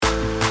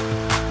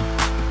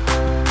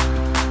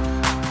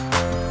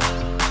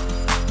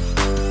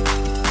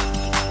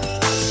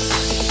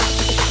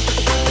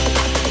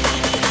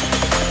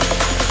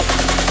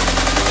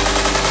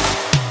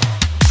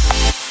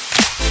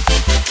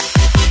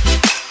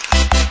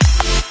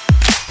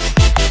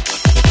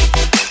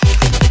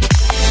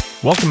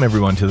Welcome,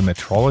 everyone, to the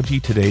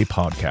Metrology Today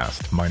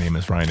podcast. My name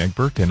is Ryan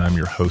Egbert, and I'm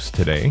your host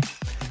today.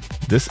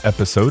 This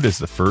episode is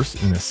the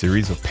first in a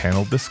series of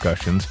panel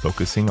discussions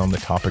focusing on the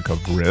topic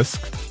of risk,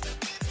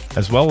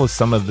 as well as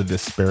some of the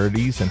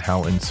disparities and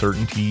how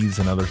uncertainties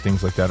and other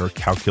things like that are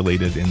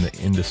calculated in the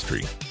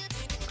industry.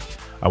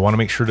 I want to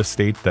make sure to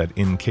state that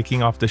in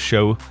kicking off the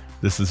show,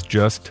 this is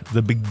just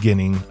the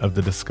beginning of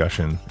the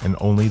discussion and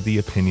only the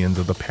opinions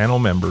of the panel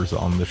members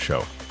on the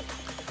show.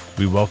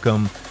 We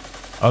welcome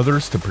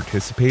others to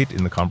participate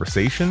in the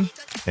conversation,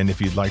 and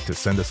if you'd like to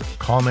send us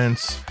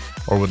comments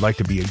or would like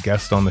to be a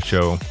guest on the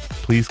show,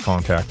 please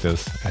contact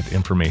us at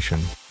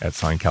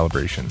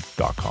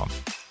information@signcalibration.com.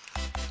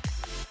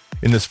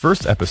 In this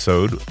first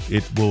episode,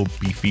 it will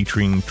be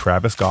featuring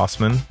Travis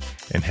Gossman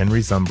and Henry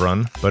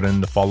Zumbrun, but in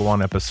the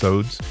follow-on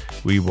episodes,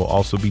 we will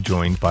also be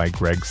joined by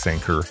Greg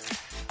Sanker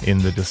in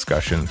the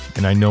discussion,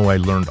 and I know I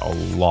learned a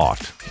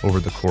lot over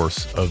the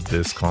course of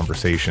this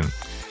conversation.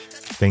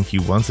 Thank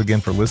you once again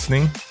for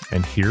listening,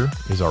 and here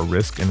is our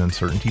Risk and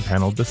Uncertainty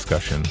Panel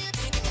discussion,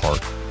 part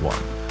 1.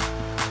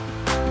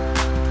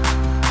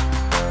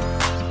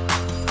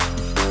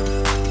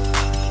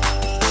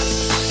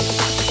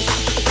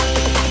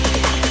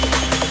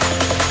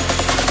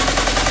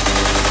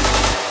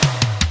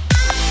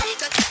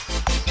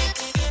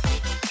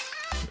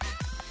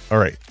 All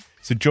right,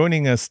 so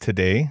joining us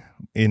today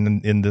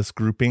in this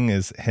grouping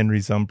is Henry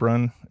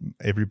Zumbrun.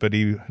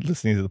 Everybody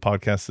listening to the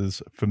podcast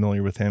is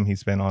familiar with him.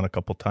 He's been on a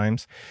couple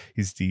times.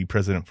 He's the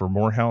president for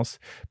Morehouse.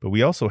 But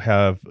we also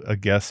have a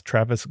guest,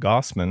 Travis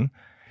Gossman,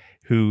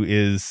 who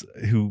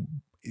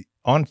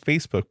on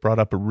Facebook brought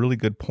up a really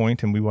good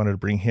point, and we wanted to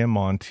bring him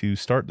on to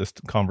start this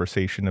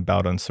conversation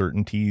about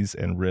uncertainties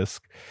and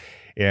risk,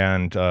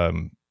 and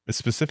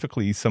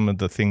specifically some of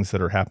the things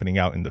that are happening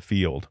out in the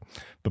field.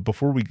 But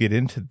before we get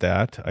into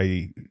that,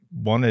 I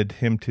wanted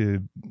him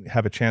to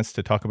have a chance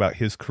to talk about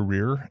his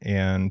career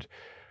and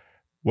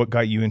what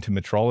got you into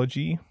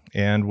metrology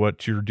and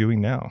what you're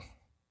doing now.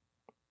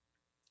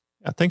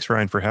 Yeah, thanks,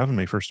 Ryan, for having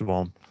me, first of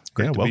all.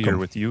 Great to be here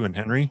with you and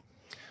Henry.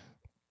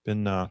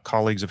 Been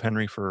colleagues of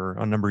Henry for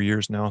a number of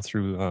years now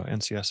through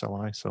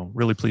NCSLI, so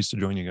really pleased to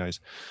join you guys.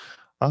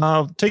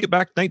 Take it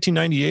back,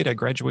 1998, I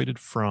graduated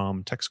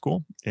from tech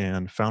school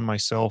and found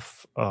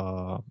myself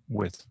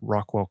with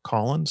Rockwell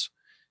Collins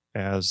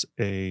as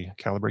a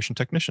calibration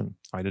technician.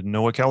 I didn't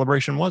know what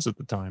calibration was at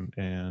the time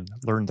and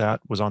learned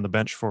that, was on the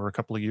bench for a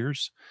couple of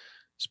years.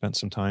 Spent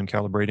some time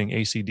calibrating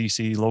AC,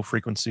 DC, low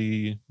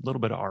frequency, a little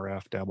bit of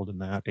RF, dabbled in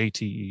that,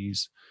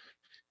 ATEs,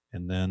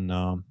 and then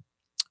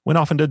went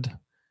off and did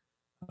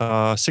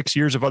 6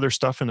 years of other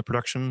stuff in the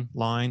production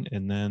line,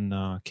 and then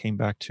came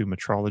back to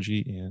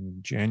metrology in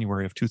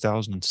January of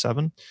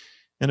 2007,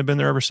 and have been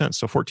there ever since.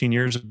 So 14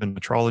 years I've been a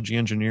metrology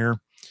engineer,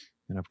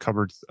 and I've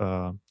covered,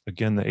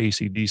 again, the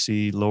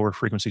AC-DC, lower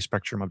frequency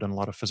spectrum. I've done a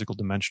lot of physical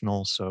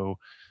dimensional, so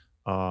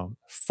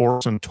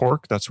force and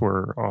torque, that's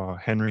where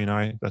Henry and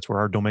I, that's where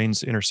our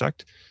domains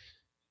intersect,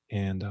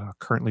 and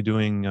currently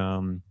doing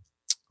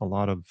a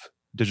lot of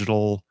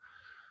digital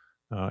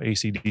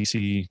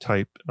AC/DC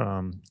type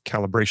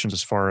calibrations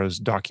as far as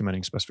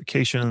documenting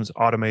specifications,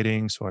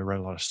 automating. So I write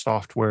a lot of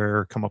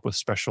software, come up with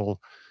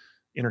special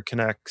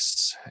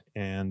interconnects.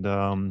 And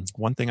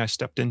one thing I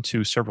stepped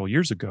into several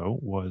years ago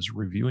was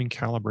reviewing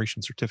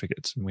calibration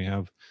certificates. And we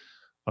have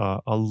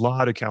a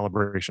lot of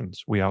calibrations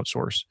we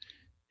outsource.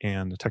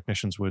 And the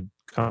technicians would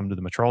come to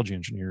the metrology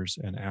engineers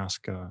and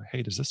ask,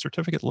 hey, does this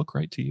certificate look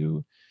right to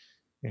you?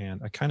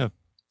 And I kind of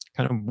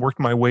worked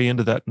my way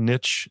into that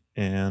niche,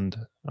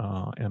 and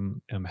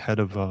am head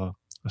of a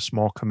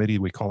small committee.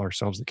 We call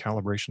ourselves the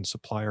Calibration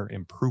Supplier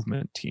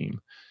Improvement Team,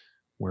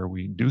 where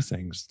we do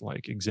things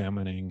like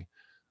examining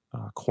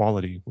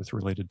quality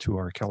related to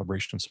our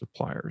calibration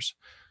suppliers.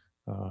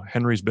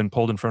 Henry's been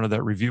pulled in front of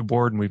that review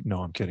board, and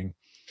no, I'm kidding.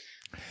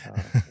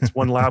 It's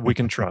one lab we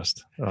can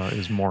trust,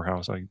 is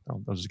Morehouse.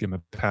 I'll just give him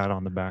a pat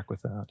on the back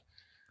with that.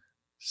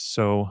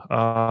 So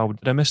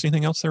did I miss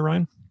anything else there,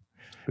 Ryan?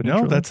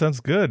 No, that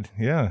sounds good.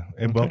 Yeah.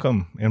 And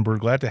welcome. And we're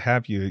glad to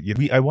have you.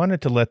 I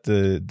wanted to let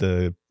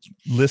the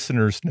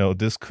listeners know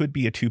this could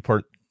be a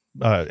 2-part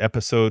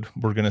episode.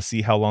 We're going to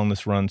see how long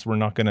this runs. We're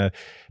not going to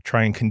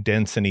try and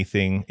condense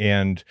anything.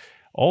 And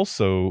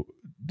also,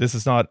 this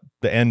is not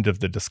the end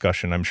of the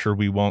discussion. I'm sure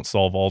we won't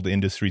solve all the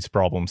industry's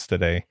problems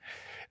today.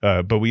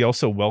 But we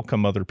also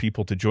welcome other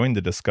people to join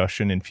the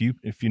discussion in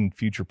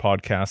future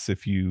podcasts,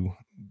 if you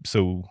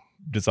so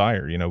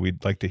desire.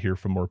 We'd like to hear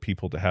from more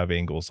people to have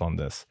angles on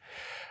this.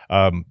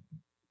 In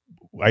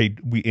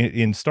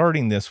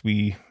starting this,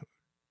 we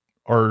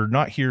are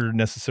not here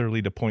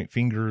necessarily to point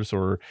fingers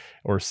or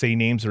say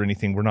names or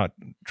anything. We're not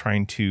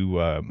trying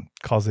to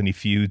cause any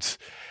feuds,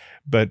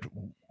 but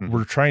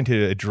we're trying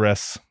to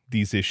address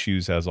these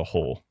issues as a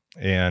whole.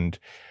 And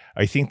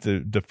I think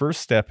the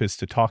first step is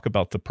to talk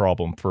about the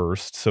problem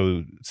first,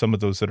 so some of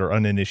those that are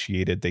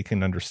uninitiated, they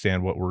can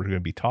understand what we're going to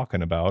be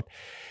talking about.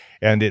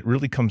 And it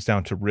really comes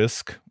down to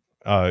risk.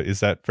 Is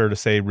that fair to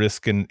say?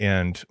 Risk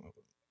and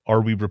are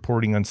we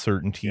reporting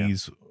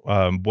uncertainties?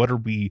 Yeah. What are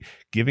we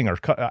giving our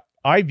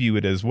I view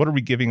it as, what are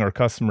we giving our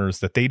customers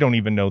that they don't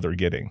even know they're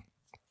getting?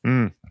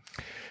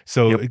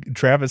 So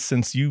Travis,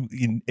 since you're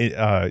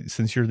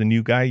the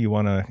new guy, you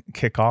want to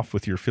kick off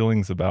with your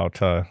feelings about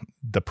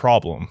the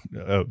problem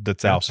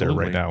that's out there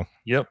right now.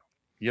 Yep.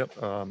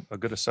 A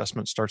good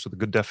assessment starts with a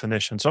good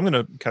definition. So I'm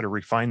going to kind of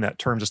refine that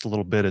term just a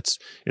little bit.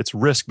 It's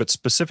risk, but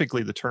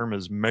specifically the term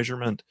is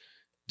measurement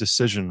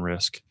decision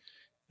risk.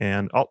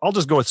 And I'll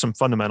just go with some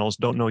fundamentals.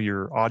 Don't know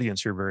your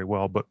audience here very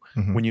well, but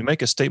when you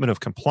make a statement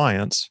of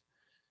compliance,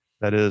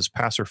 that is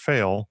pass or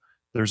fail,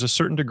 there's a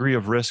certain degree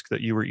of risk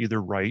that you were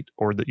either right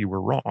or that you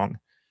were wrong.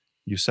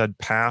 You said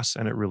pass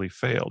and it really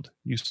failed.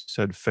 You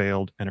said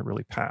failed and it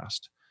really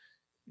passed.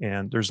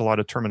 And there's a lot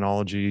of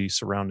terminology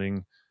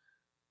surrounding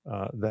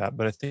that,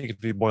 but I think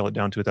if you boil it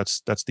down to it,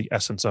 that's the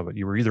essence of it.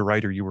 You were either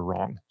right or you were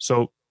wrong.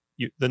 So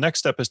the next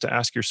step is to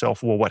ask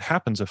yourself, well, what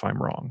happens if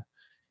I'm wrong?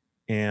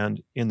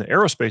 And in the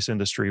aerospace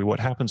industry, what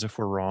happens if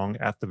we're wrong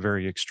at the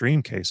very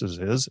extreme cases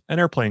is an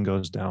airplane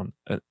goes down.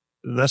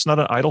 That's not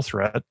an idle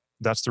threat.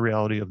 That's the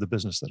reality of the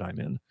business that I'm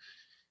in.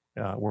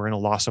 We're in a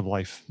loss of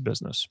life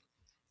business.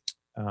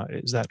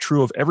 Is that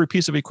true of every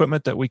piece of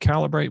equipment that we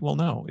calibrate? Well,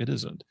 no, it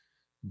isn't.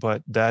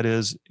 But that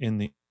is in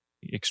the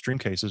extreme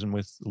cases, and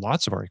with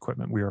lots of our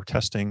equipment, we are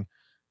testing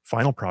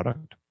final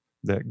product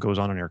that goes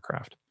on an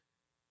aircraft.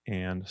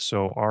 And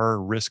so our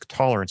risk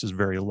tolerance is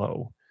very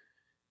low.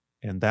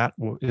 And that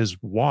is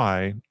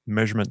why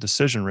measurement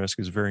decision risk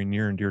is very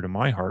near and dear to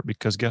my heart,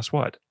 because guess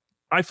what?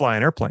 I fly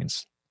in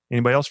airplanes.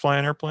 Anybody else fly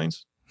in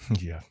airplanes?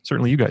 Yeah.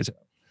 Certainly you guys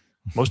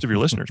have. Most of your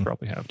listeners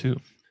probably have too.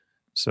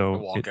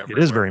 So it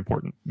is very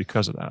important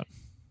because of that.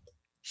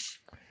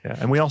 Yeah.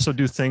 And we also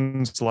do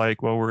things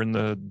like, well, we're in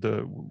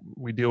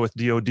we deal with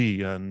DOD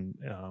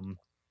and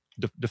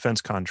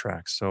defense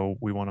contracts. So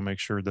we want to make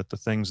sure that the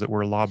things that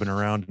we're lobbing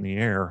around in the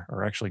air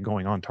are actually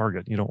going on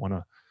target. You don't want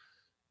to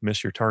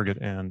miss your target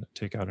and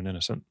take out an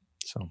innocent.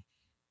 So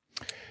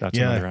that's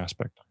another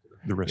aspect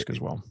of the risk as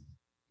well.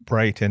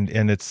 Right.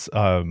 And it's,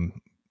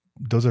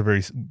 those are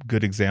very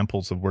good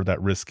examples of where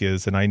that risk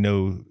is. And I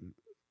know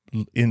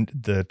in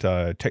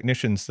that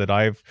technicians that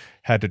I've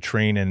had to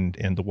train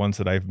and the ones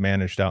that I've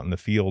managed out in the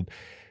field,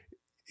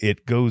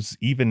 it goes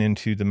even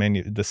into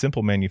the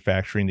simple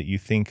manufacturing that you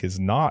think is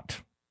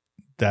not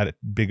that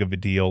big of a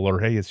deal, or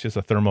hey, it's just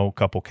a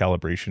thermocouple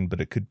calibration, but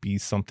it could be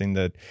something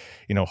that,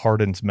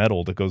 hardens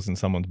metal that goes in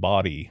someone's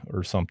body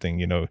or something.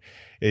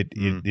 It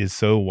is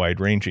so wide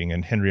ranging.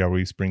 And Henry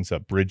always brings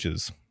up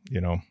bridges.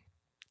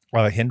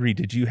 Henry,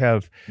 did you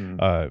have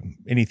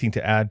anything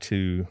to add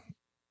to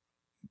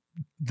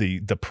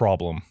the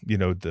problem?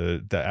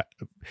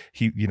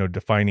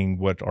 Defining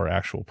what our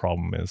actual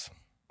problem is.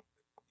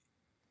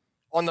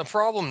 On the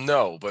problem,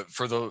 no, but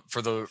for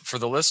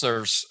the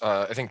listeners,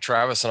 I think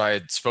Travis and I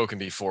had spoken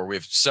before. We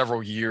have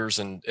several years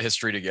in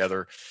history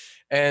together,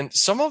 and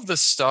some of the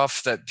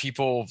stuff that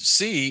people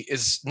see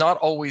is not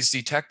always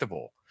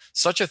detectable.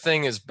 Such a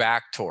thing as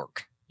back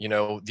torque,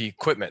 the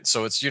equipment.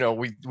 So it's,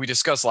 we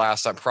discussed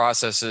last time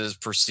processes,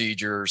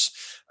 procedures,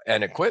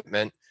 and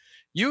equipment.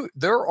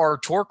 There are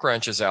torque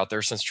wrenches out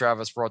there, since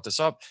Travis brought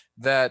this up,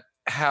 that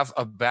have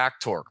a back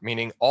torque,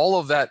 meaning all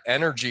of that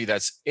energy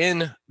that's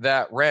in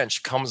that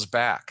wrench comes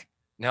back.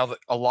 Now,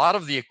 a lot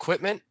of the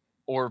equipment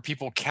or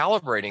people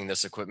calibrating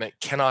this equipment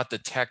cannot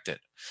detect it.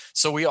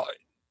 So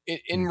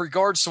in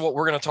regards to what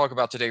we're going to talk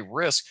about today,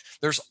 risk,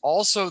 there's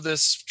also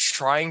this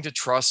trying to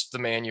trust the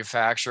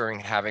manufacturer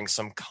and having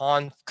some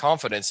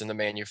confidence in the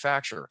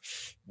manufacturer.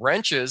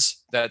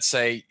 Wrenches that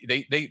say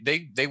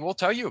they will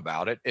tell you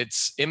about it.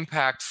 It's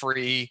impact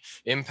free,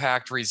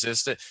 impact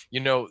resistant.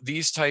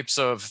 These types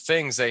of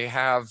things, they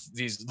have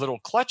these little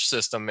clutch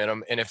system in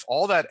them. And if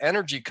all that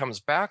energy comes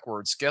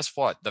backwards, guess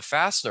what? The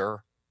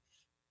fastener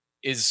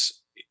is,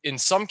 in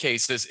some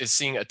cases, is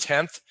seeing a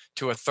tenth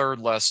to a third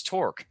less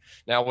torque.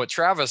 Now, what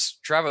Travis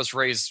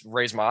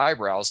raised my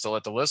eyebrows to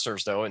let the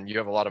listeners know, and you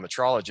have a lot of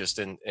metrologists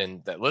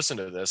in that listen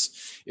to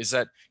this, is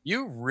that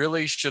you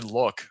really should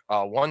look.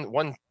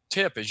 One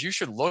tip is you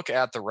should look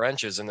at the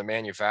wrenches and the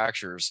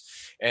manufacturers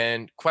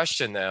and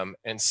question them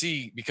and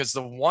see, because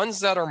the ones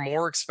that are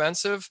more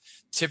expensive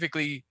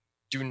typically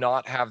do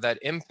not have that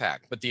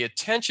impact, but the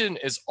attention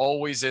is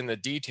always in the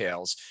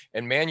details,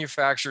 and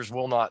manufacturers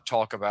will not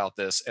talk about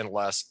this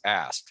unless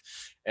asked.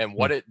 And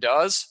what it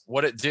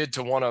did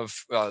to one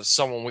of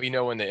someone we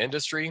know in the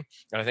industry,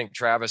 and I think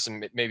Travis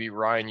and maybe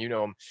Ryan,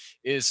 him,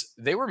 is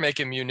they were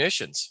making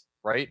munitions,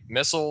 right?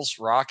 Missiles,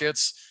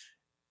 rockets.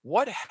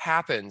 What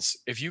happens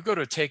if you go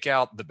to take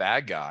out the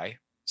bad guy,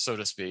 so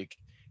to speak,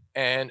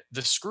 and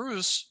the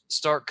screws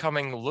start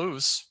coming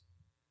loose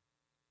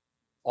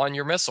on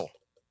your missile?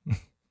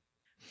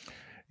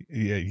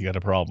 Yeah, you got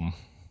a problem.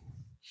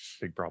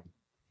 Big problem.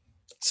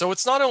 So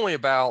it's not only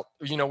about,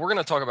 we're going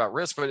to talk about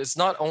risk, but it's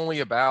not only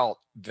about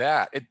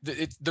that.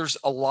 There's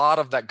a lot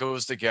of that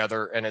goes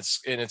together, and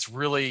it's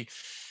really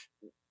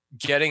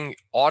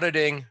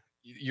auditing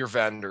your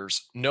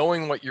vendors,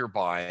 knowing what you're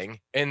buying,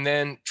 and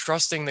then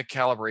trusting the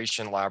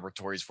calibration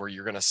laboratories where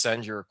you're going to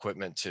send your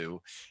equipment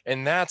to.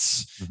 And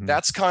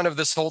that's kind of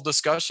this whole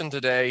discussion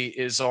today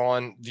is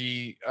on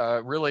the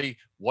really,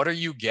 what are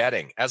you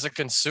getting as a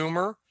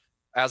consumer,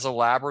 as a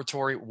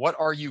laboratory? What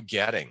are you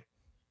getting?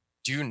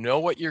 Do you know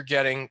what you're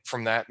getting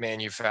from that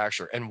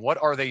manufacturer, and what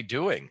are they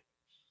doing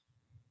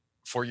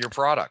for your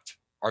product?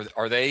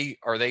 Are they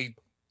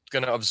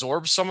going to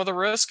absorb some of the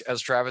risk,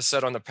 as Travis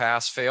said, on the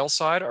pass fail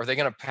side? Are they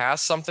going to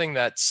pass something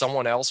that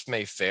someone else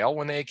may fail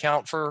when they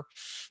account for,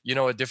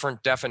 a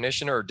different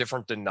definition or a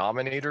different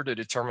denominator to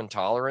determine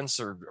tolerance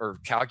or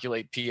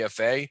calculate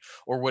PFA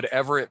or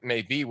whatever it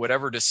may be,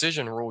 whatever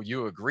decision rule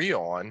you agree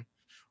on?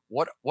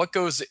 What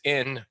goes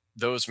in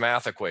those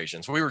math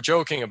equations? We were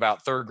joking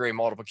about third grade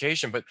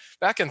multiplication, but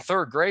back in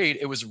third grade,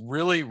 it was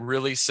really,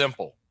 really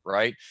simple,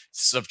 right?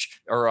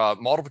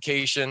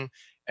 Multiplication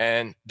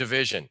and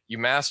division. You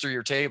master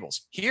your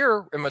tables.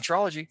 Here in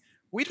metrology,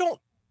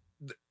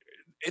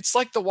 it's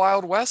like the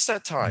Wild West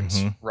at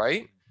times,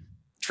 right?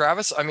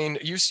 Travis, I mean,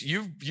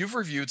 you've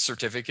reviewed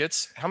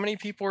certificates. How many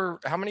people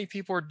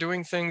are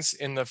doing things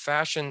in the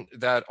fashion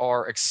that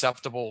are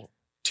acceptable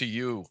to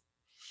you?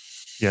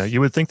 Yeah,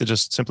 you would think that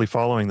just simply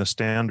following the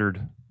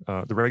standard,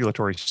 the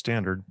regulatory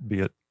standard,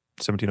 be it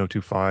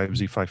 17025,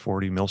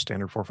 Z540, MIL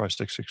standard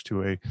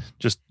 45662A,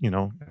 just,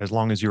 as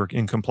long as you're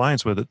in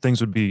compliance with it,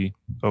 things would be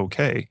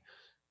okay.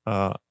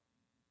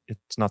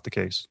 It's not the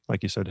case.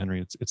 Like you said,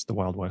 Henry, it's the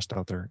Wild West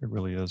out there. It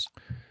really is.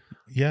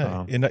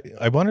 Yeah. And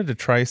I wanted to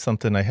try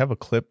something. I have a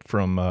clip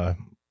from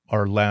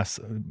our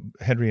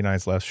Henry and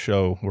I's last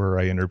show where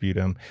I interviewed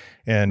him.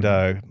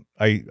 And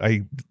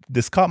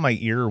this caught my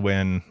ear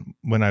when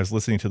I was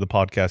listening to the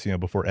podcast,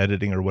 before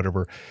editing or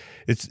whatever.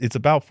 It's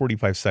about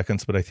 45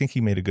 seconds, but I think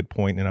he made a good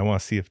point, and I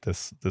want to see if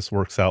this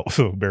works out.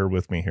 So bear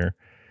with me here.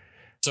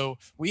 So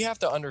we have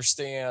to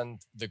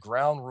understand the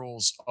ground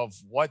rules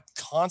of what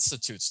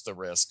constitutes the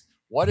risk.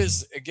 What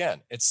is,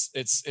 again,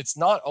 it's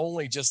not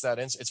only just that,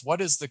 it's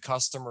what is the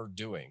customer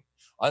doing?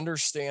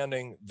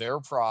 Understanding their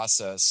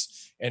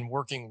process and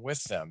working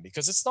with them,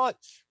 because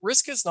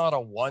risk is not a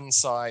one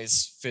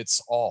size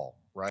fits all,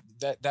 right?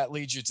 That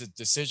leads you to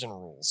decision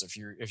rules if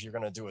you're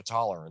going to do a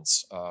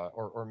tolerance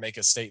or make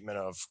a statement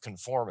of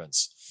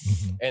conformance.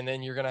 And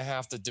then you're going to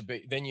have to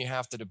debate. Then you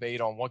have to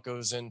debate on what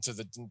goes into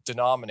the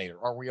denominator.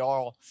 Are we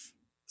all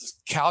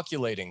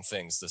calculating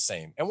things the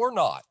same? And we're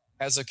not.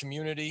 As a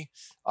community,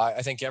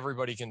 I think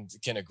everybody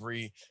can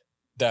agree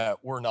that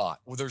we're not.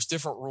 Well, there's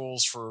different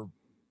rules for.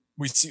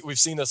 We've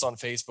seen this on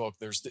Facebook.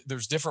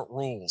 There's different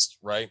rules,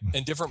 right?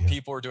 And different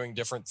people are doing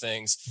different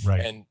things,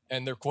 right?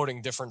 And they're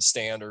quoting different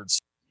standards.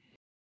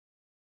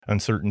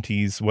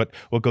 Uncertainties. What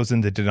goes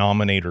in the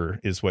denominator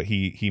is what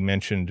he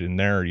mentioned in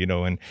there,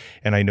 and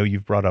I know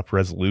you've brought up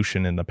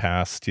resolution in the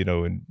past,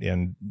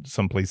 and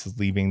some places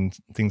leaving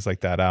things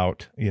like that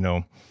out,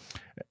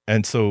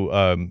 and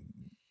so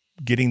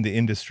getting the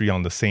industry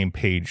on the same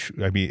page.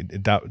 I mean,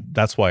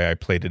 that's why I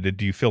played it.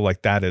 Do you feel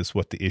like that is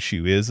what the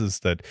issue is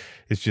that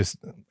it's just,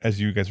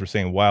 as you guys were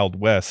saying, Wild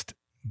West?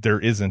 There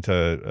isn't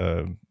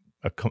a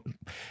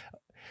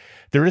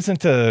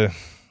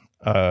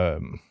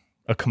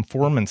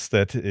conformance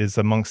that is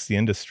amongst the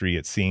industry,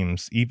 it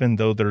seems, even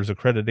though there's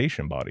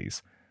accreditation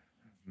bodies.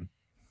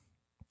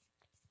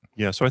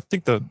 Yeah, so I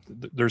think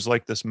there's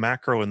like this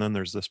macro and then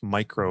there's this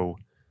micro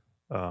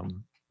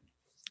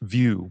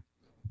view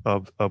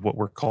of what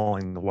we're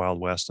calling the Wild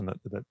West, and that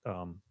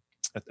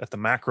at the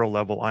macro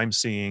level, I'm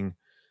seeing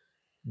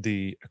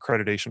the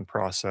accreditation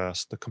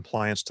process, the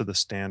compliance to the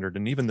standard,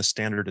 and even the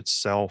standard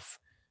itself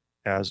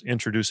as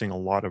introducing a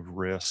lot of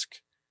risk.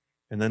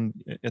 And then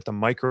at the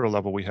micro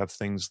level, we have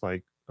things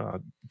like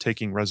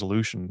taking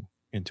resolution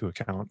into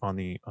account on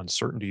the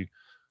uncertainty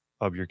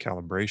of your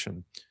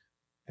calibration.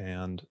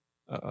 And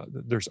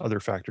there's other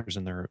factors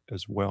in there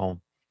as well.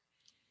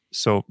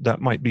 So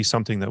that might be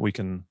something that we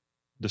can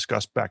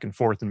discuss back and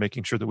forth, and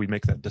making sure that we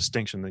make that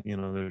distinction that,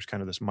 there's kind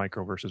of this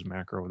micro versus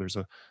macro. There's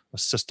a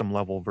system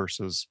level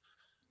versus,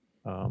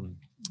 I don't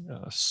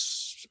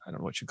know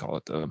what you call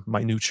it, the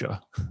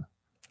minutia.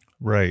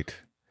 Right.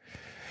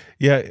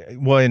 Yeah.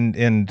 Well,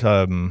 and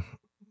I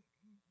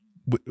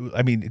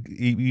mean,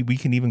 we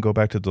can even go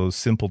back to those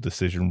simple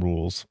decision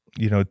rules.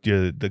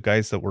 The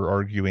guys that were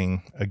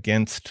arguing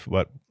against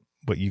what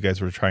you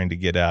guys were trying to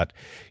get at,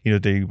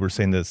 they were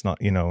saying that it's not,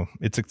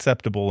 it's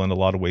acceptable in a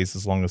lot of ways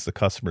as long as the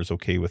customer's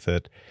okay with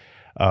it.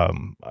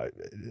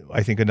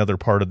 I think another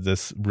part of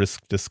this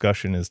risk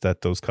discussion is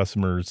that those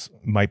customers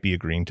might be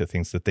agreeing to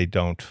things that they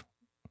don't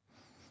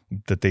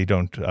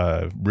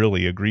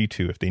really agree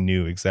to if they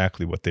knew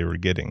exactly what they were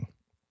getting.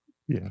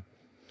 Yeah,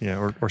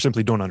 or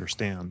simply don't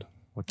understand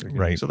what they're getting.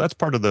 Right. So that's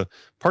part of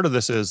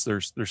this is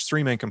there's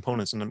three main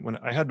components. And then when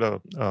I had a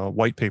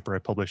white paper I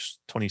published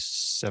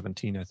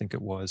 2017, I think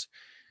it was,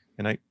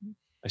 and I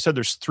said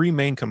there's three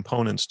main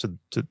components to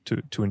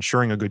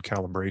ensuring a good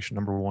calibration.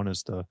 Number one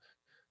is the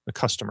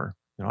customer.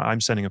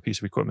 I'm sending a piece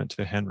of equipment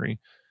to Henry.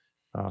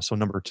 So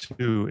number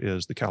two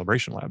is the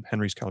calibration lab.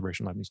 Henry's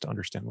calibration lab needs to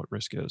understand what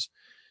risk is.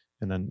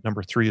 And then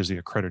number 3 is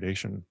the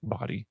accreditation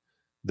body.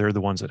 They're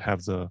the ones that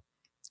have the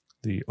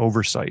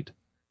oversight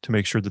to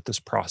make sure that this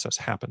process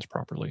happens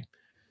properly.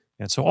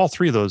 And so all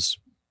 3 of those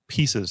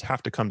pieces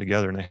have to come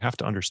together, and they have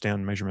to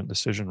understand measurement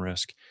decision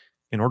risk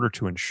in order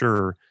to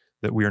ensure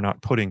that we are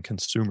not putting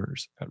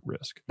consumers at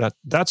risk.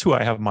 That's who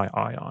I have my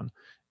eye on.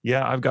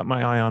 Yeah, I've got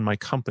my eye on my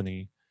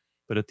company,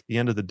 but at the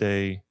end of the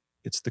day,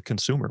 it's the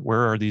consumer.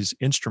 Where are these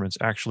instruments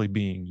actually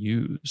being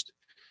used?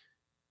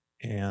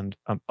 And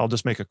I'll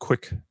just make a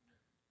quick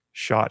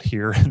shot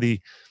here.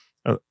 The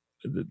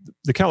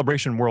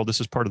calibration world,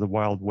 this is part of the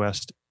Wild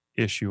West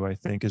issue, I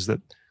think, is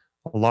that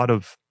a lot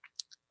of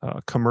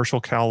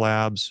commercial cal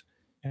labs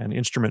and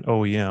instrument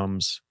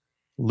OEMs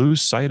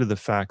lose sight of the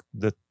fact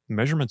that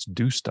measurements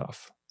do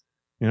stuff.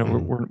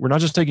 We're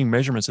not just taking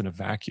measurements in a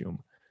vacuum.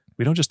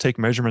 We don't just take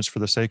measurements for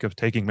the sake of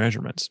taking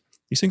measurements.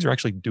 These things are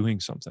actually doing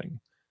something.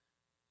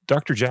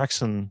 Dr.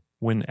 Jackson,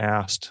 when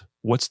asked,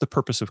 what's the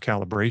purpose of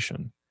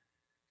calibration?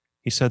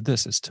 He said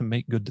this, is to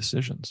make good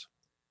decisions.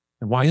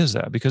 And why is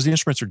that? Because the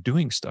instruments are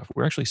doing stuff.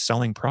 We're actually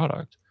selling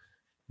product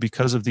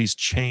because of these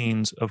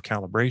chains of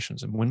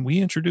calibrations. And when we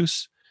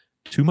introduce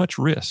too much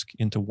risk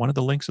into one of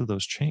the links of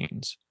those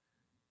chains,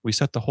 we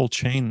set the whole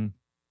chain,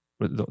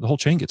 the whole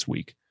chain gets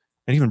weak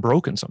and even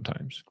broken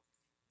sometimes.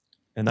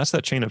 And that's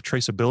that chain of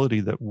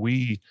traceability that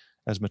we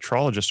as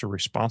metrologists are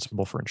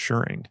responsible for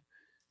ensuring.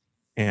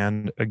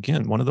 And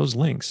again, one of those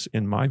links,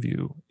 in my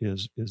view,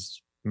 is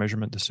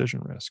measurement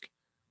decision risk.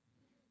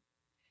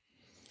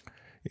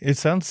 It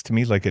sounds to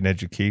me like an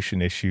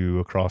education issue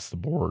across the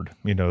board,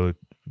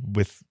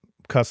 with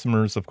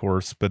customers, of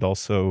course, but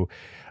also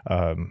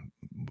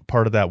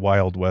part of that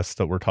Wild West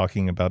that we're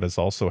talking about is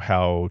also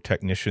how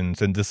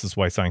technicians, and this is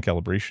why Sign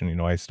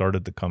Calibration, I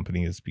started the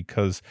company, is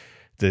because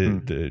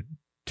the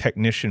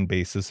technician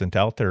base isn't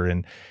out there.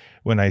 And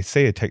when I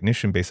say a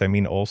technician base, I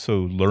mean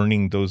also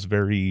learning those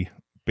very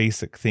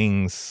basic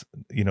things,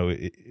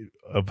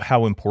 of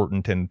how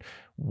important and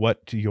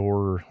what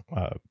your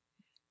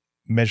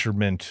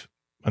measurement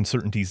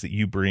uncertainties that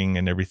you bring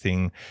and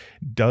everything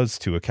does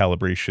to a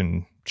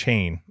calibration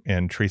chain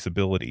and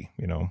traceability,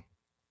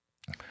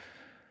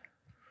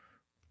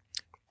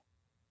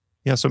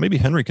 Yeah, so maybe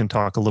Henry can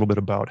talk a little bit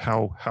about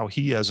how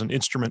he, as an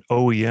instrument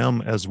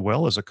OEM as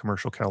well as a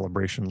commercial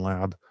calibration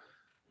lab,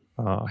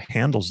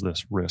 handles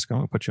this risk. I'm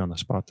going to put you on the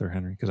spot there,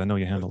 Henry, because I know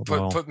you handle it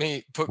well. Put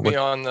me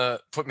on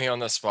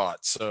the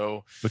spot.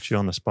 So put you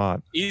on the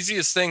spot.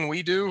 Easiest thing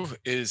we do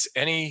is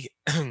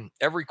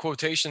every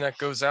quotation that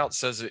goes out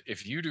says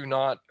if we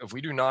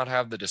do not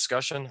have the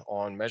discussion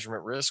on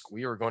measurement risk,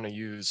 we are going to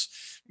use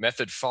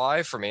method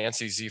 5 from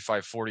ANSI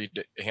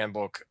Z540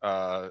 handbook,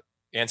 ANSI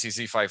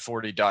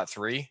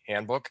Z540.3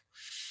 handbook.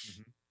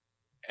 Mm-hmm.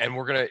 And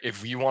we're going to,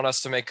 if you want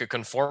us to make a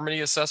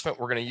conformity assessment,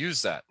 we're going to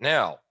use that.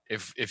 Now,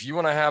 if you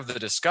want to have the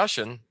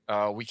discussion,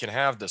 we can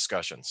have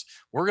discussions.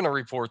 We're going to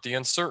report the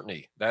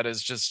uncertainty. That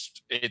is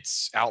just,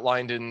 it's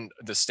outlined in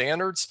the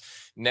standards.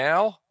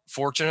 Now,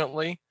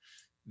 fortunately,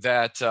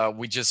 that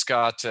we just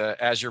got,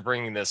 as you're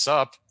bringing this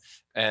up,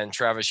 and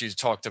Travis, you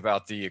talked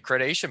about the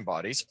accreditation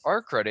bodies.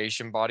 Our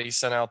accreditation body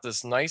sent out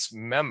this nice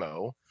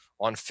memo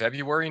on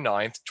February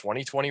 9th,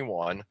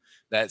 2021,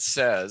 that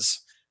says,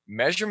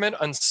 measurement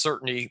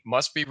uncertainty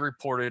must be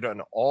reported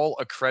on all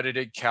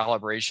accredited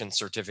calibration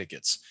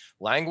certificates.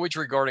 Language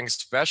regarding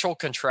special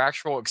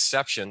contractual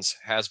exceptions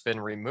has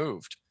been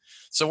removed.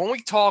 So when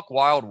we talk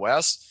Wild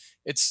West,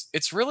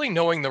 it's really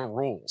knowing the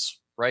rules,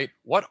 right?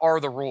 What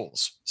are the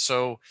rules?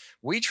 So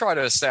we try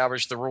to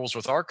establish the rules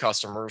with our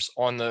customers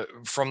from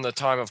the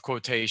time of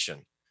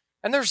quotation.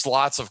 And there's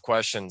lots of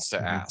questions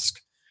to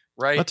ask.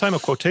 Right. That time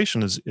of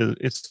quotation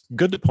it's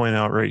good to point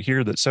out right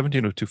here that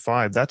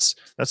 17025, that's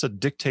a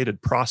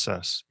dictated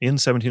process in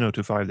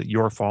 17025 that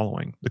you're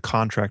following, the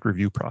contract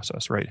review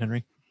process, right,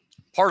 Henry?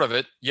 Part of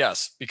it,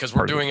 yes, because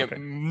we're doing it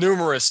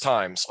numerous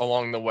times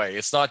along the way.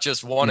 It's not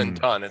just one and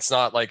done. It's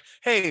not like,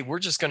 hey, we're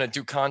just going to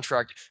do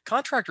contract.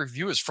 Contract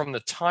review is from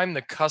the time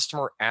the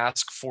customer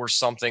asks for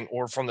something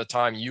or from the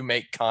time you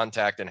make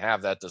contact and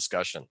have that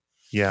discussion.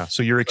 Yeah,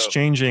 so you're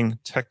exchanging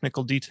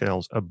technical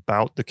details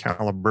about the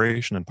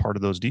calibration, and part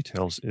of those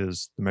details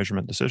is the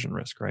measurement decision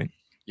risk, right?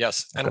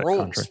 Yes, and rules.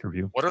 Contract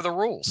review. What are the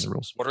rules? The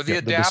rules. What are the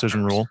adapters? The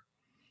decision rule.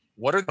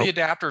 What are the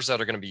adapters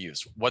that are going to be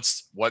used?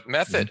 What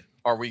method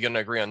are we going to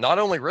agree on? Not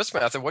only risk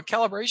method, what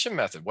calibration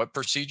method? What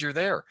procedure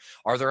there?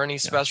 Are there any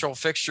special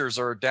fixtures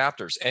or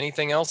adapters?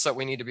 Anything else that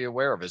we need to be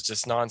aware of? Is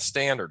this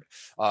non-standard?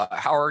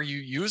 How are you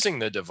using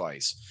the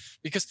device?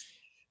 Because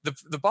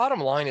the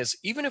bottom line is,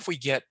 even if we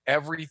get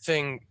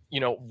everything,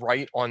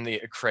 right on the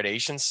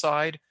accreditation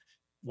side,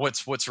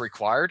 what's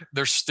required,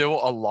 there's still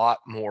a lot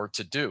more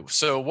to do.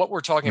 So what we're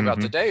talking about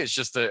today is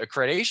just the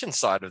accreditation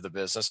side of the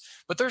business,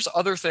 but there's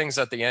other things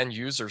that the end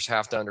users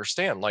have to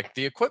understand, like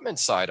the equipment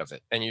side of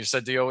it. And you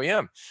said the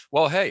OEM.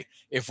 Well, hey,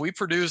 if we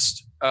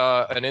produced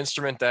an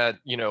instrument that,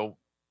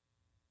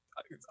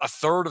 a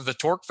third of the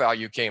torque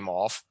value came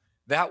off,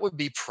 that would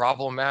be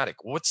problematic.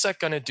 What's that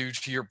going to do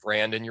to your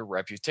brand and your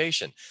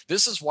reputation?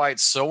 This is why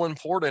it's so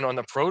important on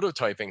the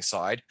prototyping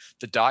side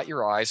to dot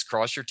your I's,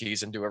 cross your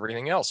T's, and do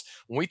everything else.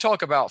 When we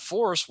talk about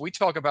force, we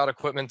talk about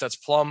equipment that's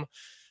plumb,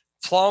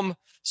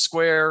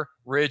 square,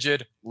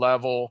 rigid,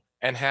 level,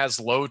 and has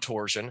low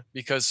torsion,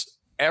 because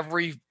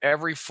every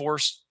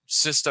force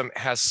system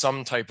has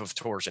some type of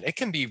torsion. It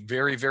can be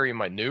very, very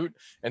minute.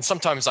 And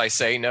sometimes I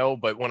say no,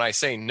 but when I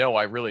say no,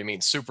 I really mean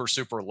super,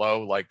 super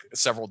low, like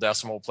several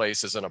decimal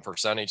places and a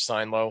percentage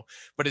sign low,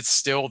 but it's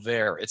still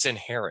there. It's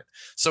inherent.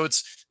 So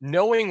it's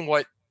knowing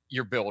what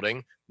you're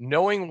building,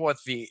 knowing what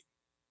the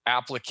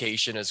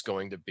application is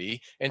going to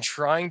be, and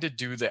trying to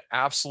do the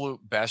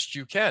absolute best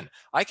you can.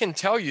 I can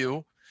tell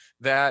you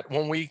that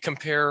when we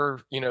compare,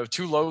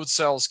 two load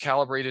cells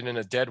calibrated in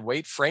a dead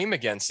weight frame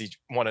against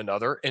one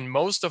another, in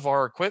most of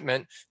our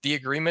equipment, the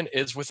agreement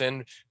is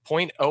within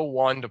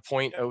 0.01 to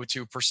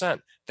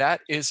 0.02%.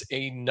 That is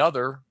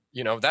another,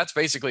 that's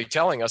basically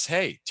telling us,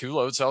 hey, two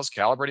load cells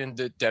calibrated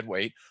in dead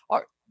weight.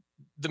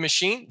 The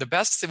machine, the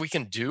best that we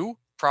can do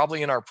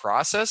probably in our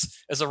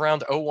process is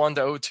around 01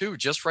 to 02,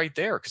 just right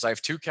there, because I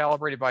have two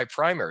calibrated by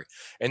primary.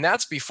 And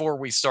that's before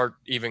we start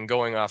even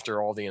going after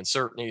all the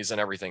uncertainties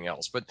and everything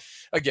else. But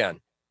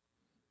again,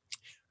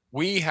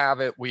 we have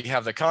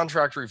the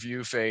contract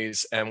review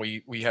phase, and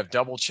we have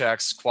double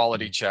checks,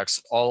 quality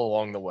checks all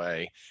along the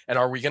way. And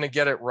are we going to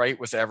get it right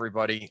with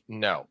everybody?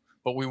 No.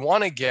 But we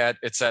want to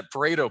it's that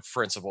Pareto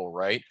principle,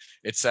 right?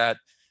 It's that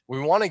we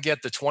want to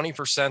get the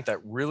 20% that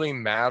really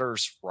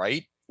matters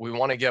right. We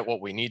want to get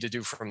what we need to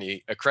do from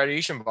the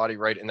accreditation body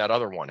right in that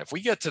other one. If we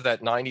get to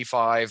that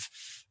 95,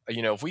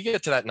 if we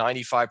get to that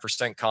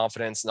 95%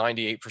 confidence,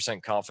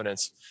 98%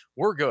 confidence,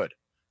 we're good.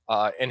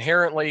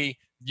 Inherently,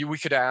 we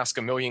could ask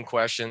a million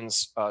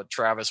questions,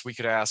 Travis. We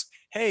could ask,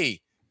 hey,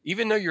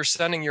 even though you're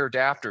sending your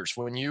adapters,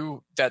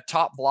 that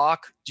top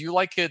block, do you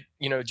like it?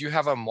 Do you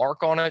have a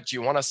mark on it? Do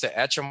you want us to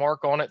etch a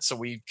mark on it so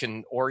we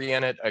can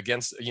orient it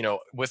against,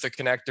 with a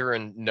connector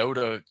and note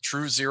a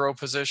true zero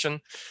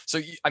position? So,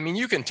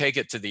 you can take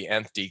it to the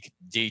nth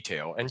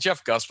detail. And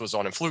Jeff Gus was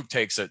on, and Fluke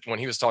takes it when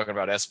he was talking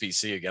about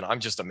SPC again.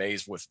 I'm just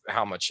amazed with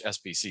how much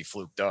SPC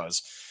Fluke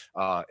does.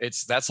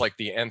 That's like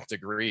the nth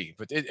degree.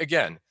 But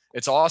again,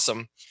 it's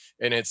awesome.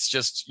 And it's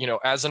just,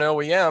 as an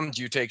OEM,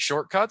 do you take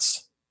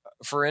shortcuts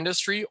for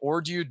industry, or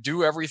do you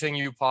do everything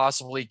you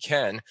possibly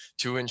can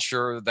to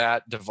ensure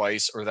that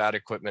device or that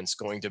equipment's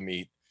going to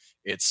meet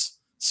its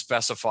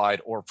specified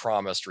or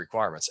promised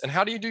requirements? And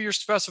how do you do your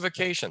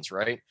specifications,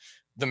 right?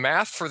 The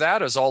math for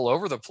that is all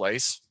over the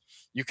place.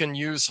 You can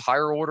use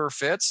higher order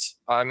fits.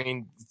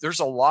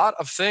 There's a lot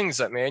of things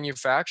that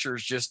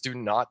manufacturers just do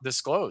not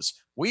disclose.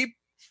 We're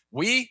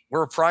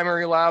a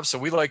primary lab, so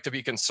we like to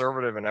be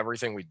conservative in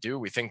everything we do.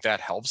 We think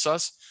that helps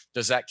us.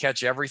 Does that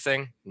catch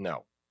everything?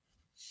 No.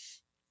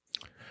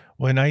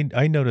 When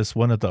I noticed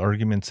one of the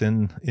arguments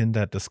in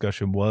that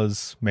discussion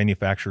was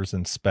manufacturers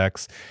and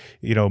specs.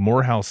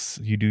 Morehouse,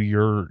 you do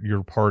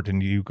your part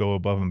and you go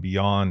above and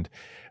beyond.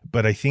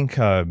 But I think,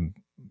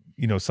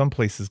 some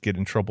places get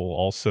in trouble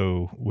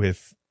also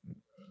with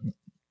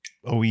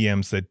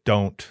OEMs that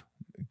don't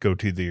go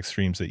to the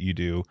extremes that you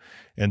do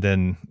and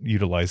then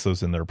utilize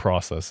those in their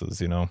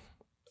processes,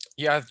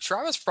 Yeah,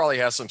 Travis probably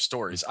has some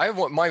stories. I have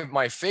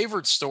my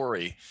favorite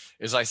story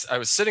is I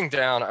was sitting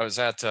down. I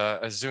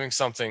was doing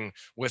something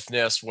with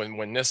NIST. When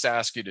NIST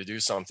asks you to do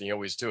something, you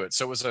always do it.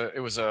 So it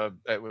was a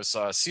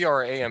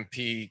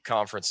CRAMP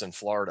conference in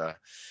Florida,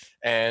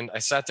 and I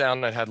sat down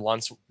and I had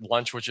lunch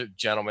with a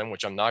gentleman,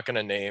 which I'm not going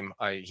to name.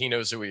 He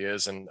knows who he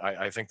is, and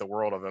I think the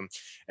world of him.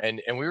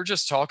 And we were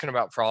just talking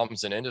about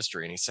problems in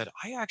industry, and he said,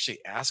 I actually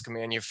asked a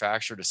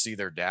manufacturer to see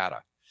their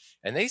data,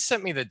 and they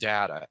sent me the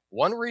data.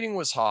 One reading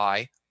was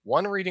high,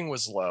 one reading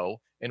was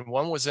low, and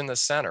one was in the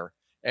center,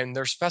 and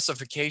their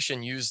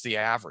specification used the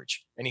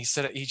average. And he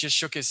said, he just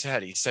shook his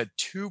head. He said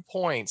 2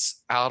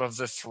 points out of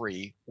the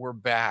 3 were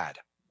bad.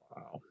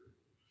 Wow.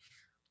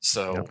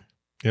 So.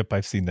 Yep,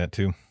 I've seen that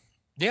too.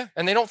 Yeah,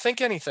 and they don't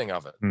think anything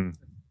of it.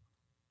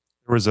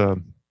 There's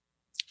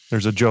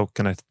a joke.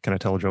 Can I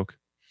tell a joke?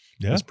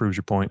 Yeah. This proves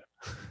your point.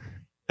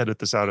 Edit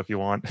this out if you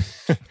want.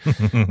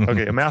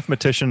 Okay, a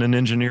mathematician, an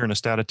engineer, and a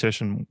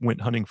statistician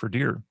went hunting for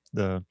deer.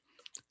 The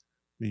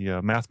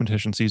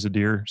mathematician sees a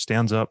deer,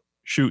 stands up,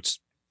 shoots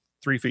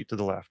 3 feet to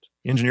the left.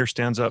 The engineer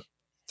stands up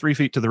 3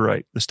 feet to the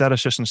right. The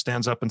statistician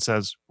stands up and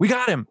says, "We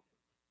got him."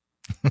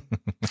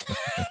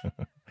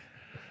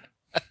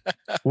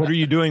 What are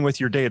you doing with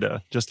your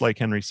data? Just like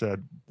Henry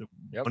said,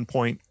 1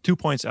 point, 2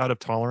 points out of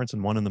tolerance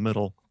and one in the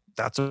middle.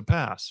 That's a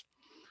pass.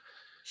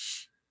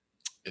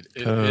 It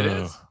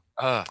is.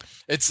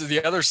 It's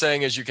the other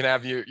saying is you can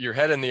have your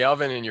head in the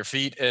oven and your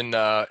feet in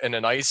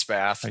an ice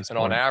bath, and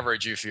on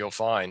average you feel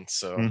fine.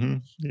 So,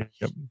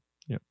 Yep.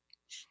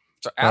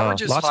 So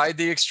averages hide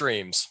the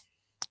extremes.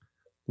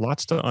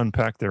 Lots to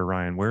unpack there,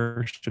 Ryan.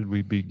 Where should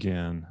we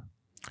begin?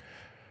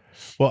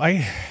 Well,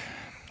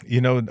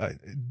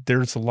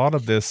 there's a lot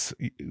of this.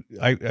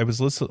 I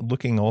was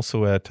looking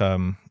also at,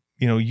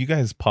 you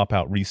guys pop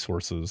out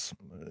resources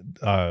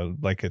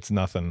like it's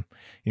nothing,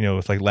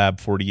 with like Lab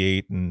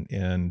 48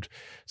 and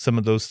some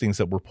of those things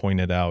that were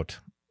pointed out,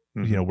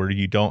 where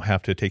you don't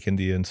have to take in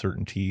the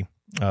uncertainty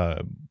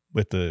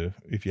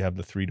if you have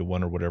the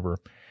 3-to-1 or whatever.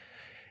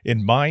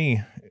 In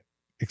my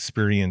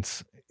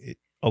experience,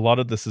 a lot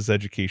of this is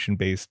education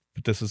based,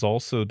 but this is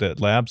also that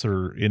labs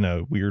are in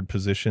a weird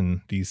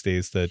position these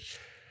days that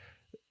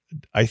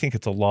I think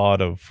it's a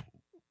lot of,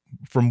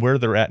 from where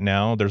they're at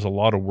now, there's a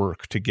lot of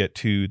work to get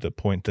to the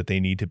point that they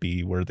need to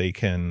be where they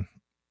can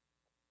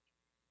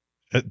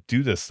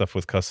do this stuff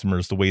with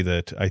customers the way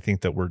that I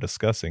think that we're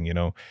discussing.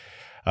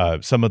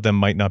 Some of them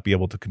might not be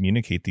able to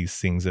communicate these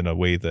things in a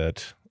way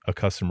that a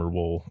customer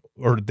will,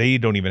 or they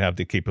don't even have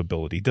the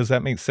capability. Does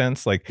that make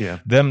sense? Like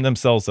them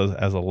themselves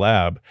as a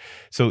lab.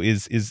 So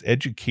is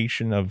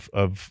education of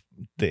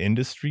the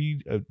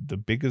industry the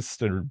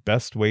biggest or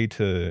best way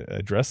to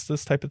address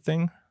this type of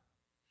thing?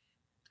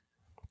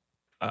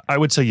 I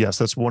would say yes.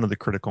 That's one of the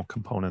critical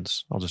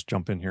components. I'll just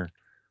jump in here.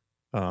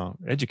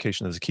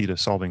 Education is key to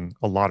solving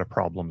a lot of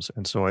problems.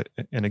 And so,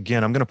 and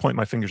again, I'm going to point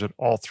my fingers at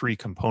all three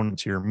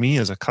components here. Me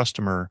as a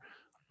customer,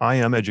 I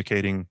am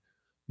educating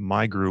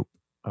my group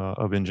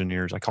of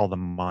engineers. I call them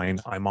mine.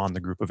 I'm on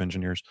the group of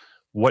engineers.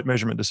 What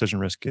measurement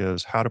decision risk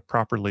is, how to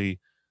properly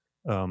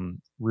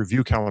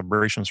review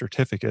calibration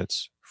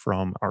certificates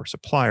from our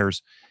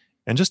suppliers,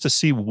 and just to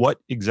see what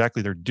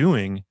exactly they're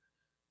doing,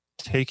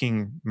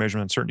 taking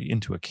measurement uncertainty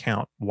into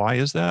account. Why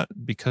is that?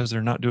 Because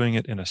they're not doing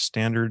it in a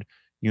standard,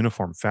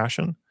 uniform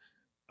fashion.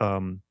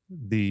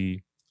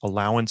 The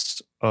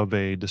allowance of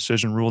a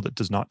decision rule that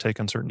does not take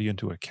uncertainty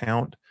into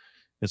account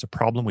is a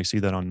problem. We see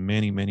that on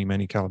many, many,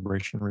 many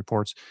calibration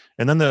reports.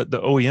 And then the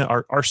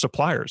OEM, our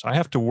suppliers, I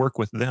have to work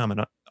with them,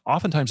 and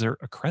oftentimes they're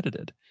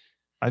accredited.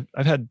 I've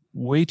had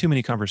way too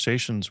many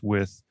conversations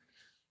with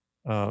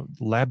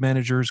lab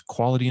managers,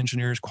 quality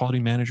engineers,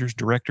 quality managers,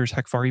 directors,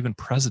 heck, far even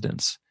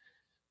presidents,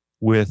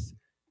 with,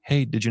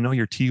 hey, did you know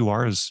your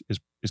TUR is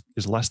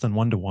less than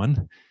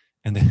 1-to-1?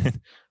 And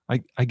then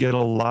I get a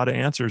lot of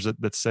answers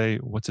that say,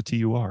 what's a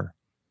TUR?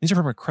 These are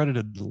from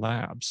accredited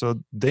labs, so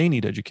they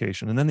need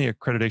education. And then the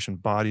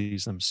accreditation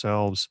bodies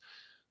themselves,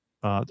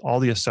 all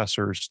the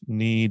assessors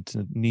need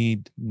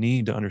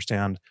to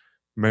understand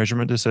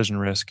measurement decision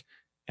risk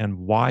and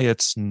why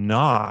it's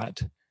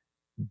not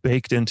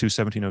baked into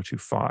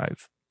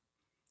 17025,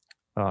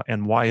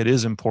 and why it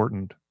is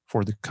important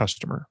for the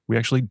customer. We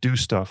actually do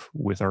stuff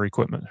with our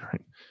equipment,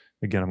 right?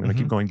 Again, I'm going to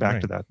keep going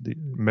back to that. The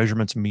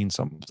measurements mean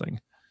something.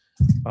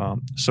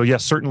 So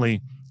yes,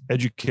 certainly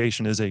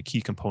education is a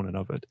key component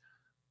of it.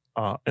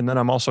 And then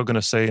I'm also going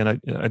to say, and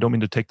I don't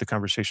mean to take the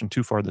conversation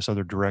too far this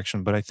other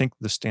direction, but I think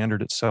the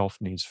standard itself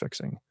needs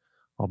fixing.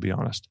 I'll be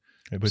honest.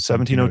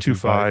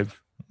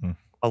 17025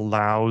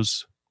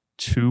 allows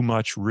too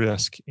much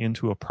risk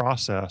into a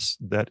process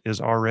that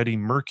is already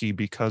murky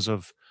because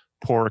of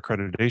poor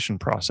accreditation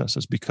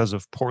processes, because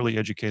of poorly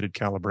educated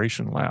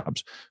calibration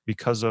labs,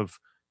 because of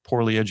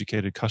poorly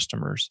educated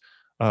customers.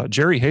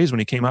 Jerry Hayes, when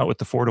he came out with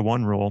the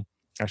 4-to-1 rule,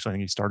 actually I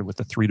think he started with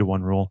the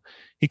 3-to-1 rule,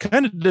 he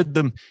kind of did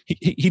them,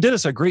 he did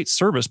us a great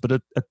service,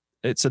 but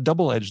it's a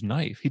double-edged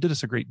knife. He did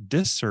us a great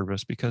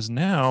disservice, because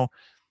now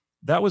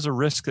that was a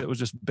risk that was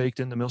just baked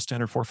into MIL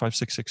Standard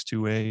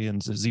 45662A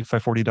and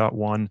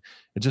Z540.1.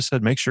 It just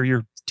said, make sure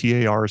your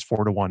TAR is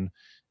 4-to-1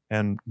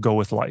 and go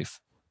with life.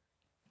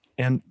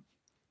 And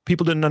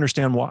people didn't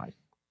understand why.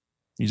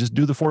 You just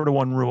do the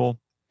 4-to-1 rule,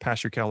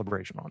 pass your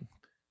calibration on.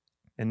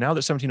 And now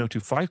that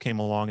 17025 came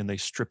along and they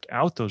stripped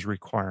out those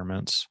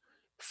requirements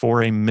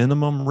for a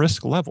minimum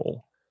risk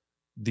level,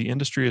 the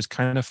industry has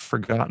kind of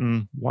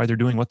forgotten why they're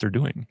doing what they're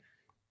doing.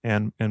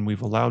 And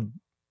we've allowed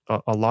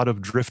a lot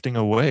of drifting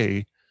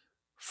away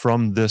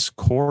from this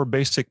core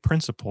basic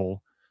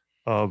principle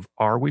of,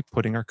 are we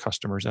putting our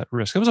customers at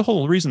risk? That was a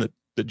whole reason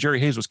that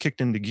Jerry Hayes was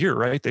kicked into gear,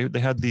 right? They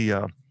had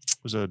it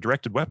was a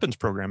directed weapons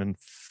program in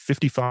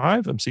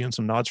 55. I'm seeing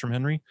some nods from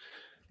Henry.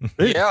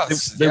 They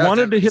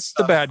wanted to hit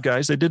the bad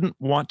guys. They didn't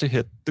want to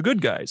hit the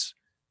good guys.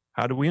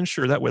 How do we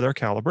ensure that with our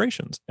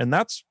calibrations? And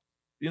that's,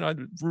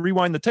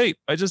 rewind the tape.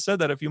 I just said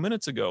that a few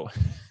minutes ago.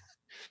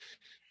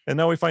 And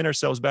now we find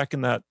ourselves back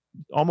in that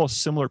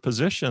almost similar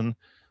position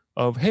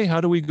of, hey,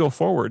 how do we go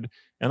forward?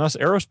 And us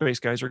aerospace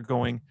guys are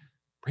going,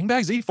 bring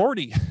back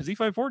Z40,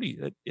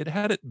 Z540. It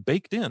had it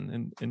baked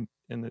in,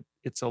 and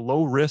it's a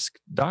low risk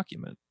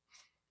document.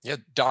 Yeah,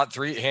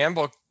 .3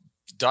 handbook.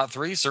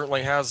 .3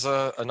 certainly has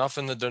enough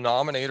in the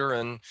denominator,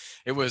 and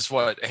it was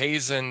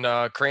Hayes and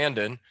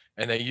Crandon,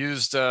 and they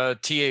used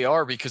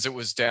TAR because it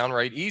was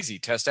downright easy.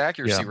 Test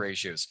accuracy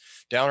ratios,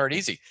 downright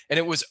easy, and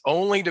it was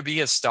only to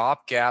be a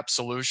stopgap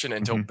solution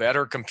until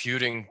better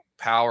computing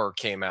power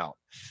came out.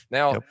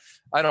 Now,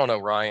 I don't know,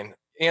 Ryan.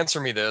 Answer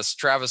me this.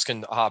 Travis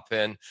can hop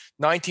in.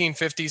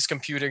 1950s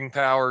computing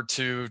power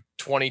to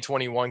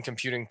 2021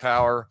 computing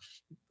power.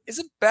 Is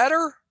it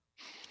better?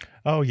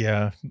 Oh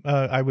yeah,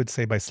 I would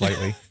say by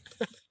slightly.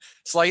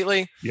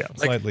 Slightly. Yeah,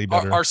 like slightly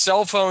better. Our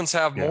cell phones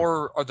have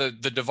more, or the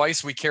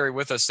device we carry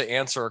with us to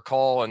answer a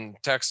call and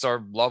text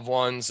our loved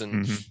ones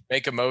and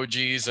make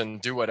emojis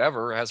and do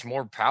whatever has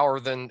more power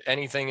than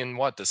anything in the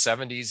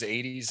 70s,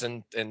 80s,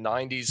 and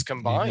 90s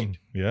combined.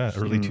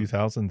 Early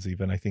 2000s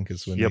even, I think,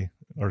 is when they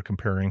are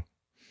comparing.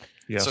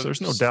 Yeah, so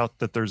there's no doubt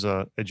that there's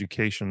a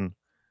education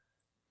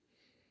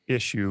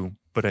issue,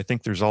 but I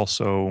think there's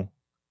also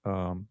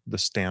the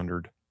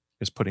standard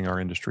is putting our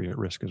industry at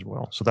risk as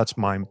well. So that's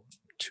my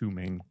two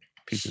main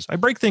pieces. I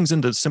break things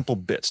into simple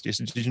bits.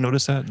 Did you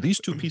notice that? These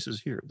two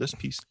pieces here, this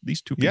piece,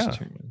 these two pieces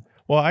here.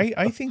 Well,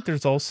 I think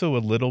there's also a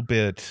little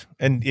bit,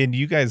 and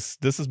you guys,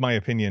 this is my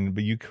opinion,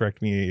 but you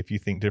correct me if you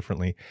think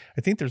differently.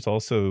 I think there's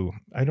also,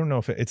 I don't know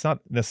if it's not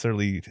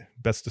necessarily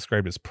best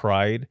described as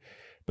pride,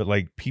 but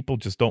like people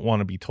just don't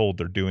want to be told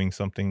they're doing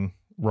something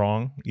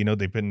wrong.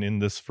 They've been in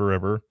this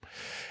forever.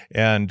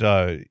 And,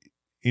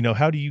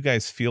 how do you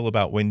guys feel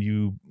about when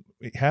you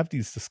have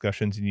these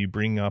discussions and you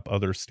bring up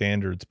other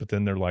standards, but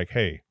then they're like,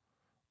 hey,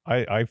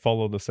 I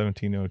follow the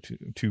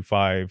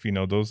 17025,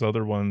 those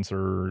other ones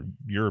are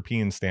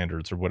European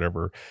standards or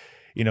whatever.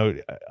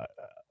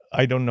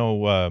 I don't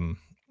know,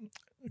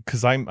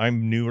 because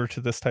I'm newer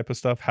to this type of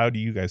stuff. How do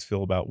you guys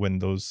feel about when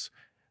those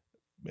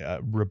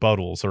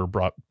rebuttals are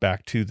brought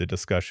back to the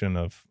discussion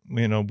of,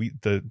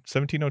 the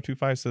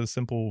 17025 says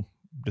simple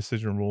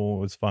decision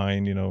rule is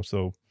fine,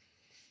 so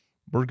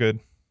we're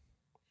good.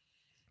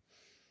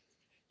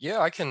 Yeah,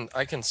 I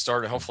can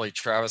start, and hopefully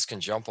Travis can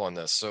jump on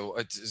this. So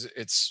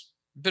it's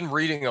been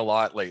reading a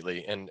lot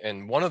lately,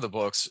 and one of the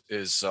books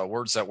is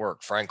Words That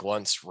Work. Frank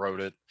Luntz wrote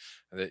it.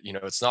 That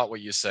it's not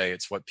what you say,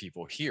 it's what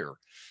people hear.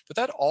 But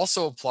that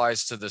also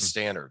applies to the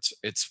standards.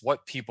 It's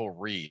what people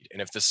read, and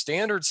if the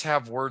standards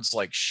have words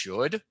like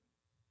should,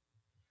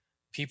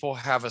 people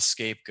have a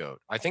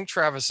scapegoat. I think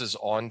Travis is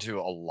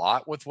onto a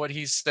lot with what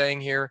he's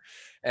saying here,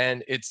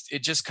 and it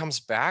just comes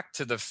back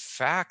to the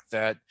fact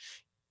that,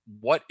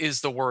 what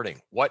is the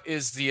wording? What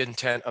is the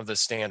intent of the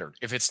standard?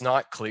 If it's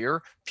not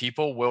clear,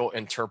 people will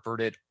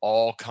interpret it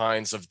all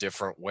kinds of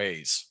different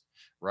ways,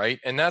 right?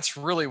 And that's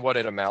really what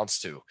it amounts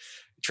to.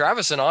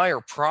 Travis and I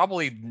are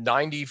probably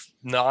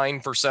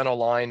 99%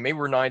 aligned, maybe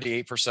we're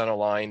 98%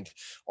 aligned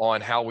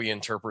on how we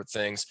interpret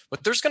things,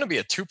 but there's going to be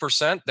a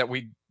 2% that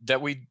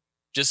we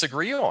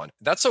disagree on.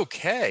 That's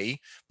okay,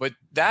 but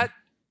that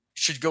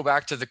should go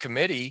back to the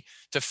committee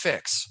to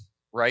fix.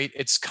 Right?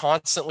 It's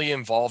constantly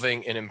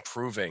evolving and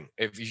improving.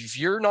 If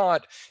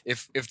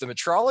the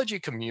metrology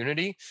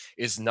community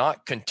is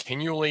not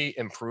continually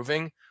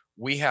improving,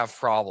 we have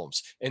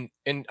problems. And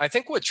I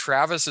think what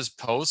Travis's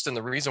post, and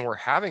the reason we're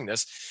having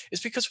this,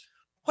 is because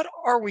what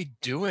are we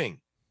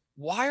doing?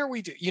 Why are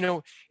we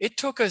it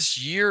took us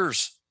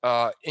years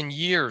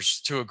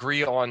to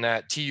agree on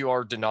that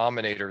TUR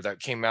denominator that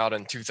came out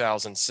in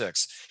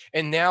 2006.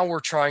 And now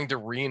we're trying to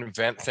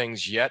reinvent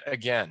things yet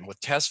again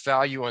with test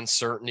value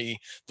uncertainty,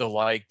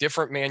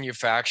 different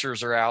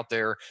manufacturers are out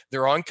there.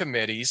 They're on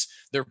committees.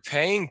 They're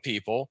paying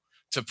people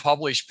to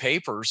publish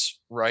papers,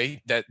 right,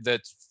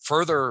 that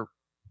further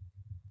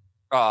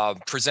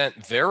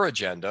present their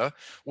agenda,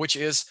 which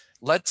is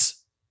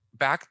let's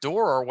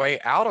backdoor our way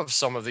out of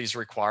some of these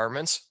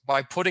requirements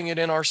by putting it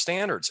in our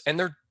standards. And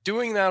they're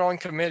doing that on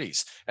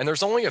committees. And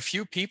there's only a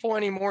few people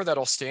anymore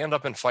that'll stand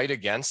up and fight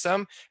against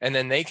them. And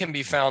then they can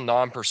be found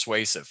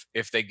non-persuasive.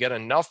 If they get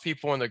enough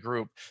people in the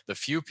group, the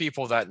few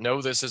people that know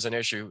this is an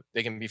issue,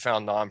 they can be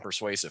found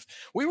non-persuasive.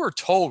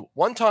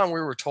 One time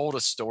we were told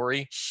a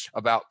story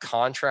about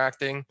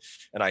contracting,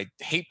 and I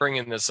hate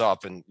bringing this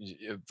up,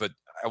 but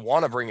I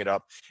want to bring it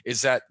up,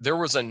 is that there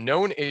was a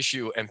known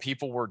issue and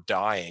people were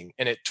dying,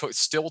 and it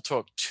still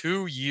took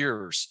 2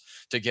 years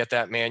to get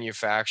that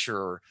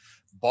manufacturer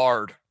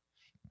barred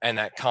and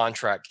that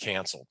contract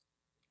canceled.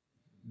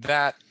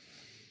 That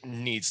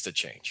needs to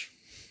change.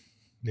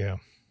 Yeah,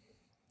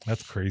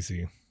 that's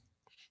crazy.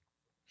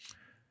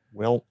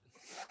 Well,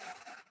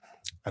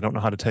 I don't know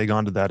how to tag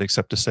on to that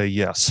except to say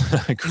yes.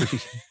 I agree.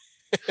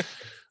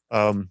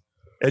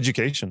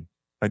 Education.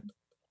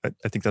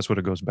 I think that's what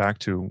it goes back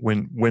to.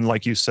 When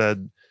like you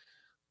said,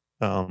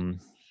 some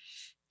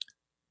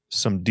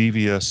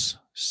devious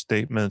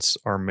statements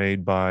are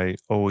made by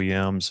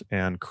OEMs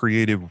and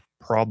creative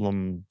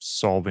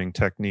problem-solving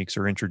techniques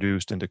are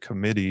introduced into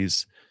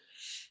committees,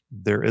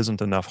 there isn't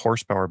enough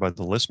horsepower by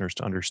the listeners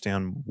to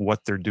understand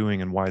what they're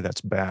doing and why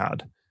that's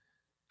bad.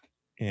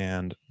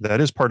 And that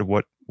is part of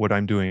what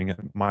I'm doing at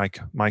my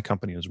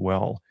company as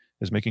well,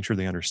 is making sure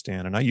they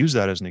understand. And I use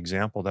that as an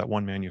example, that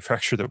one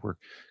manufacturer that we're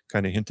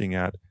kind of hinting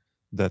at,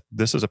 that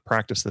this is a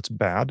practice that's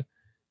bad,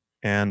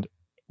 and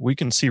we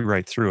can see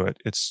right through it.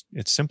 It's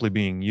simply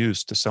being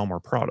used to sell more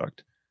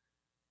product.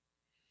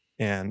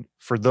 And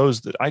for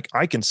those that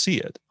I can see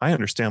it, I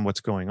understand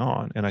what's going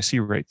on, and I see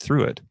right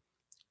through it,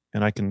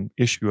 and I can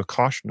issue a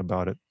caution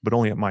about it, but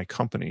only at my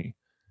company.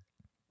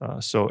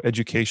 So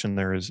education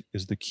there is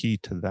the key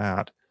to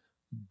that.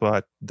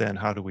 But then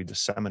how do we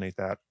disseminate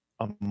that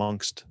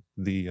amongst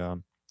the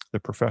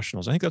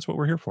professionals? I think that's what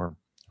we're here for.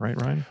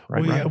 right, Ryan?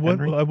 Right, well,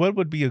 yeah. What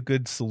would be a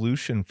good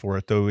solution for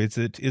it, though? Is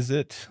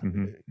it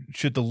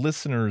should the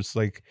listeners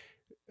like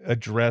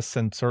address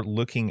and start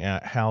looking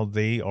at how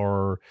they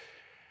are,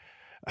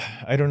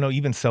 I don't know,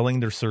 even selling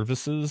their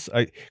services?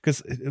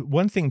 Because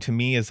one thing to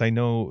me is I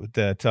know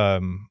that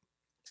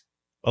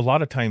a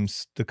lot of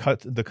times the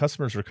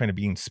customers are kind of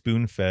being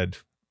spoon fed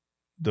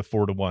the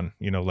 4-to-1,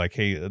 like,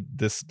 hey,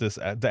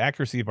 the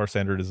accuracy of our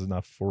standard is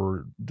enough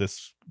for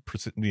this,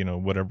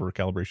 whatever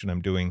calibration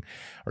I'm doing.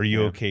 Are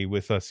you okay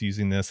with us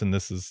using this? And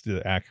this is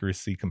the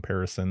accuracy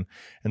comparison.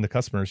 And the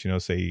customers,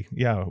 say,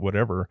 yeah,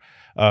 whatever.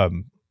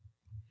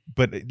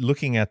 But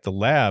looking at the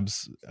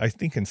labs, I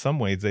think in some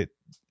ways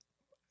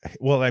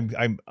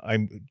I'm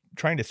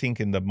trying to think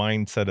in the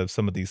mindset of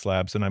some of these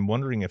labs, and I'm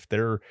wondering if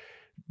they're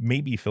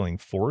maybe feeling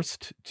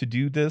forced to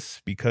do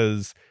this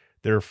because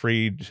they're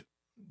afraid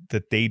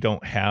that they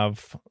don't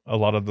have a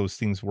lot of those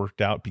things worked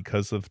out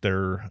because of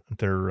their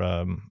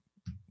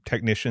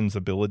technicians'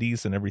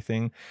 abilities and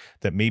everything,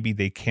 that maybe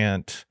they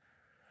can't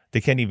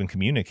even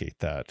communicate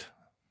that.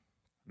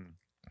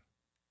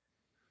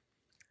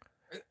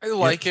 I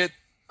like it.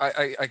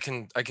 I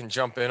can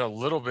jump in a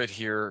little bit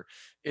here.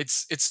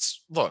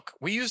 It's look,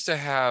 we used to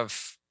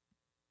have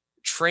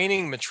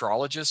training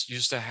metrologists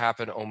used to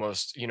happen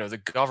almost,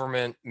 the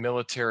government,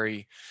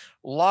 military,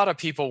 a lot of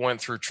people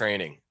went through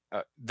training.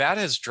 That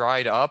has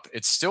dried up.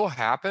 It still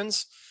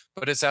happens,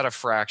 but it's at a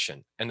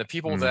fraction. And the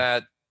people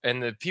that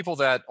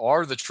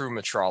are the true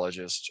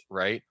metrologists,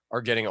 right,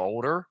 are getting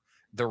older.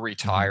 They're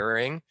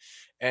retiring,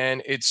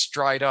 and it's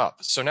dried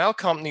up. So now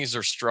companies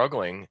are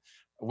struggling.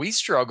 We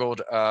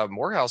struggled.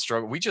 Morehouse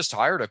struggled. We just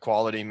hired a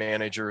quality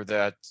manager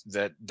that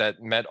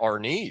met our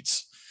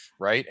needs,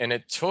 right? And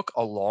it took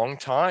a long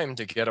time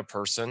to get a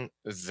person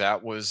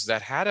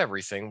that had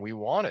everything we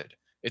wanted.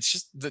 It's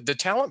just the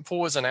talent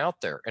pool isn't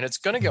out there, and it's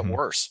going to get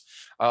worse.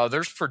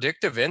 There's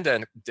predictive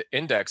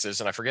indexes,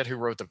 and I forget who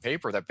wrote the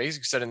paper that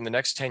basically said in the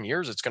next 10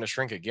 years, it's going to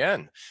shrink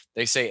again.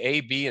 They say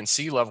A, B, and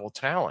C level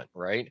talent,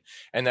 right?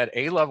 And that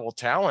A level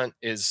talent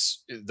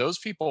those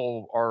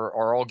people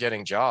are all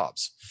getting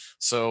jobs.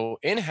 So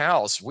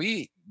in-house,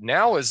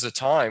 now is the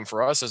time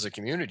for us as a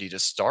community to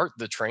start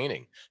the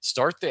training,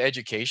 start the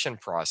education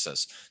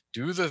process,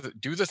 do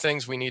the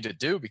things we need to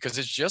do, because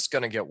it's just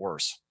going to get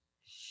worse.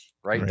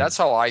 Right? That's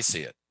how I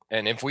see it.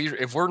 And if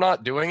we're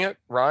not doing it,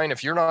 Ryan,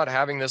 if you're not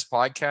having this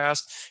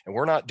podcast and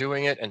we're not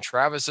doing it, and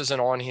Travis isn't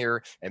on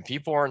here and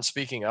people aren't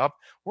speaking up,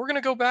 we're going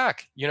to go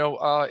back.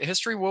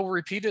 History will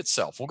repeat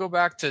itself. We'll go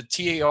back to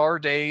TAR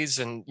days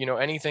and,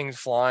 anything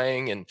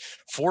flying, and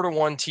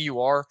 4-to-1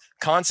 TUR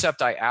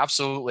concept I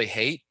absolutely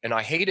hate. And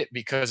I hate it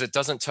because it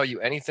doesn't tell you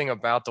anything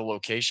about the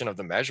location of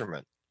the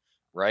measurement,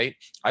 right?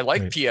 I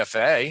like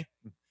PFA.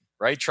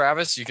 Right,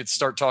 Travis, you could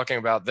start talking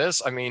about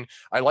this. I mean,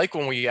 I like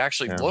when we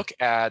actually look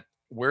at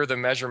where the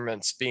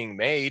measurement's being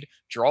made,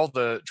 draw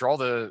the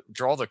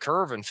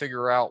curve, and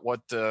figure out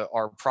what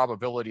our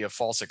probability of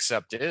false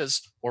accept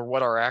is, or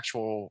what our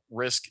actual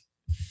risk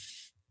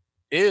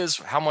is,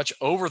 how much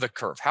over the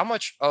curve, how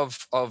much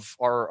of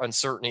our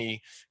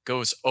uncertainty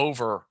goes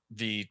over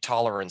the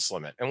tolerance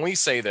limit. And we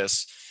say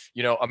this,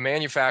 a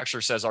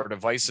manufacturer says our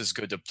device is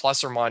good to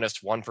plus or minus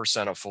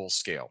 1% of full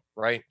scale,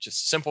 right?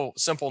 Just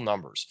simple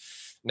numbers.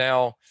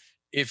 Now,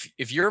 if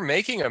you're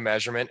making a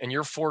measurement and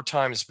you're 4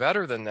 times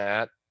better than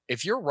that,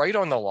 if you're right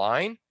on the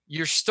line,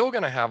 you're still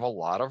going to have a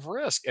lot of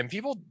risk. And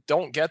people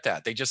don't get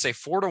that. They just say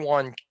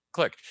 4-to-1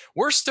 click.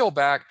 We're still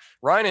back,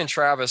 Ryan and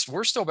Travis,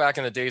 we're still back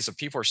in the days of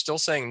people are still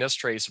saying NIST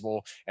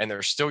traceable, and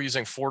they're still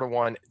using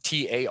 4-to-1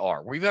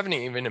 TAR. We haven't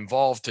even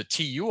evolved to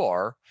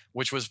TUR,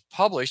 which was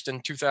published in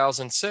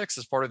 2006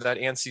 as part of that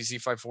ANSI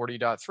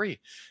Z540.3.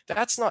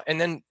 That's not, and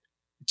then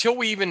till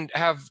we even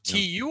have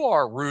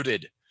TUR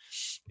rooted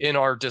in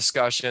our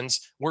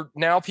discussions,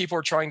 people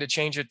are trying to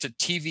change it to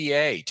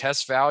TVA,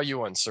 test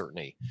value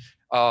uncertainty.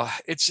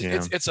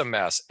 It's a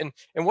mess. And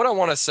what I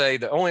want to say,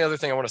 the only other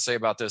thing I want to say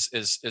about this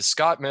is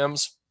Scott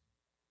Mims.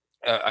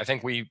 I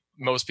think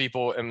most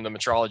people in the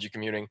metrology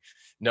community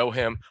know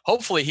him.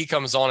 Hopefully he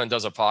comes on and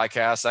does a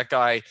podcast. That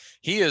guy,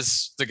 he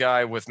is the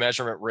guy with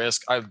measurement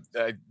risk.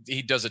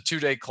 He does a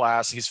 2-day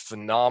class. He's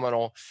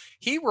phenomenal.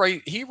 He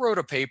wrote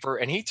a paper,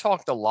 and he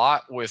talked a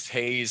lot with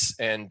Hayes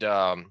and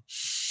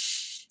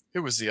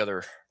who was the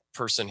other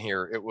person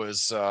here? It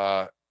was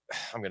I'm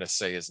going to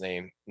say his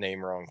name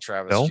wrong.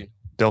 Travis.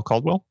 Dale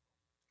Caldwell.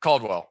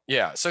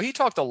 Yeah. So he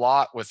talked a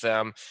lot with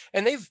them,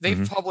 and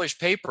they've published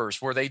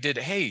papers where they did,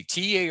 hey,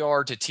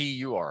 TAR to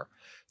TUR.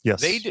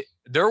 Yes.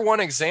 Their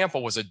one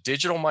example was a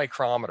digital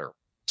micrometer.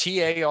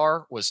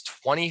 TAR was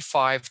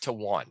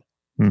 25-to-1.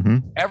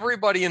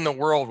 Everybody in the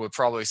world would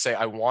probably say,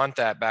 I want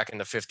that back in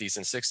the 50s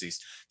and 60s.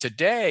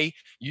 Today,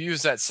 you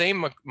use that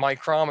same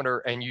micrometer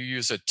and you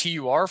use a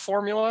TUR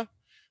formula.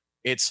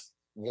 It's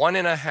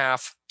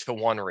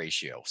 1.5-to-1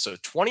 ratio. So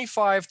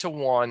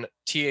 25-to-1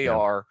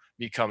 TAR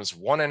becomes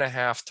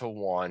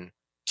 1.5-to-1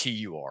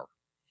 TUR.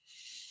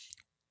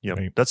 Yeah,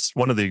 that's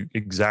one of the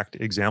exact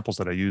examples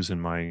that I use in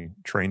my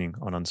training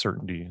on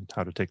uncertainty and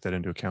how to take that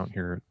into account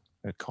here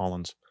at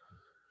Collins.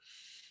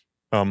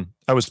 I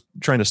was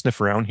trying to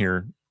sniff around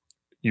here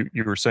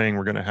you were saying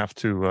we're going to have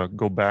to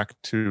go back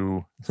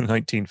to the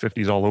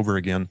 1950s all over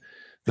again.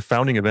 The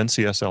founding of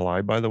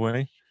NCSLI, by the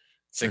way,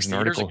 there's an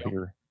article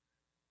here.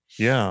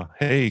 Yeah.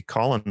 Hey,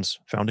 Collins,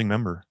 founding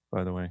member,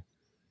 by the way.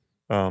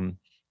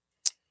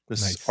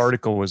 This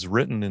article was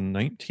written in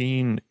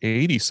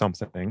 1980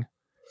 something,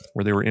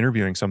 where they were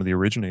interviewing some of the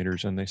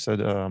originators, and they said,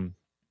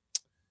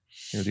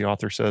 the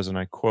author says, and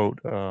I quote,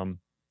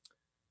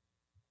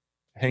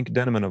 Hank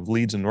Denneman of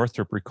Leeds and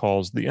Northrop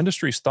recalls, the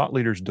industry's thought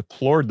leaders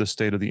deplored the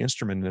state of the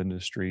instrument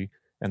industry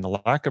and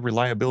the lack of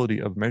reliability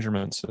of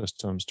measurement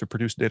systems to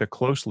produce data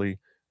closely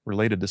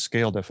related to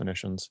scale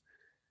definitions,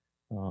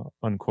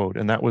 unquote.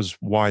 And that was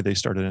why they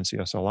started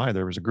NCSLI.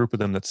 There was a group of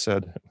them that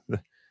said,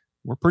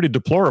 we're pretty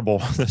deplorable.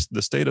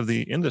 The state of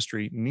the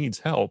industry needs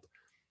help.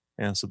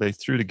 And so they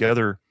threw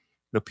together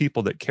the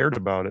people that cared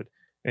about it.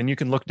 And you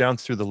can look down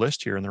through the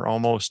list here, and they're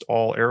almost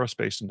all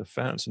aerospace and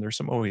defense, and there's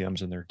some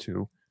OEMs in there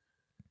too.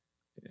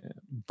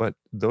 But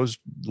those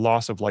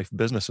loss of life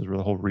businesses were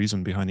the whole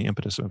reason behind the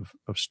impetus of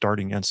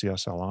starting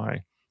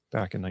NCSLI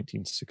back in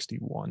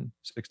 1961.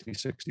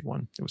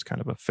 It was kind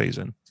of a phase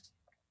in.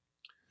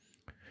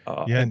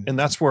 And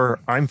that's where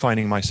I'm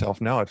finding myself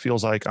now. It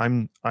feels like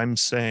I'm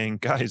saying,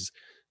 guys,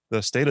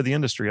 the state of the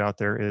industry out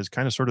there is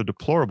kind of sort of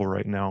deplorable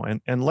right now.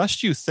 And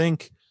unless you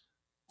think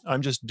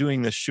I'm just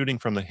doing this shooting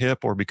from the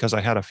hip or because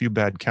I had a few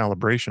bad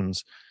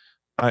calibrations,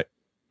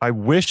 I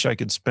wish I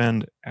could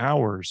spend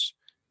hours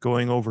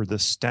going over the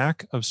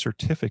stack of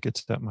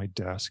certificates at my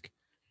desk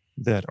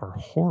that are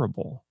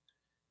horrible.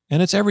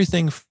 And it's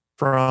everything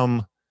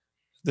from,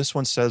 this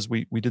one says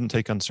we didn't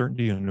take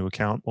uncertainty into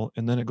account. Well,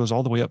 and then it goes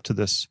all the way up to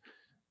this.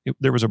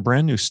 There was a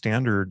brand new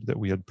standard that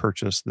we had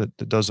purchased that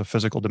does a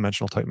physical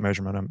dimensional type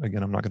measurement. I'm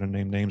not going to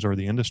name names or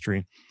the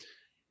industry.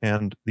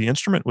 And the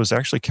instrument was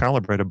actually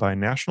calibrated by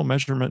National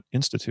Measurement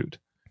Institute.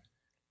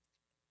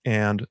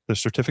 And the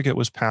certificate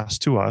was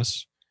passed to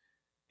us,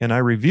 and I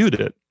reviewed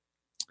it.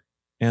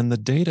 And the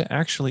data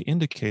actually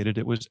indicated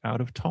it was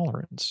out of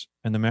tolerance.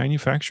 And the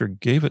manufacturer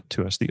gave it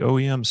to us. The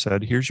OEM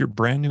said, here's your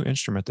brand new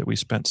instrument that we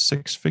spent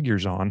 6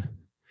 figures on.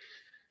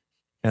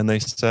 And they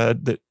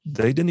said that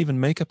they didn't even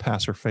make a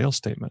pass or fail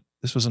statement.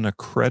 This was an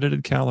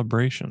accredited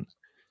calibration.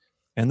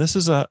 And this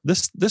is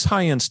this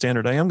high-end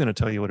standard, I am going to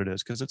tell you what it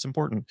is because it's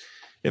important.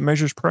 It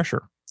measures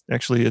pressure.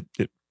 Actually,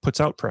 it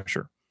puts out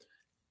pressure.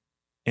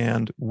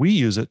 And we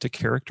use it to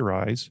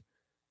characterize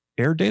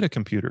air data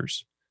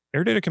computers.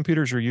 Air data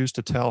computers are used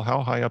to tell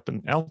how high up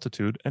in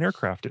altitude an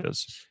aircraft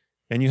is.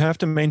 And you have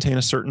to maintain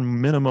a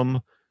certain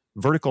minimum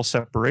vertical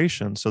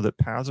separation so that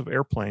paths of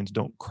airplanes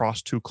don't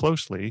cross too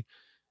closely,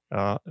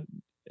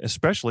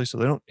 especially so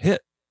they don't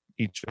hit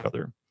each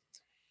other.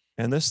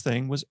 And this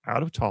thing was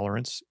out of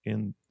tolerance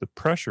in the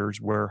pressures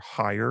where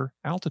higher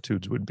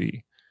altitudes would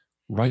be,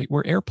 right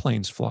where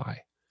airplanes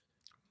fly.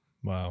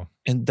 Wow.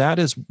 And that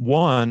is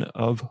one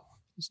of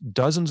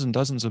dozens and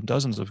dozens of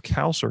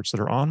CalCerts that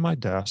are on my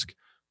desk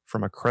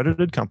from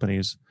accredited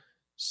companies,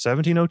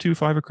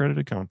 17025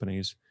 accredited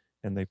companies,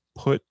 and they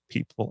put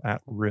people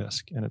at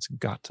risk, and it's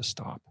got to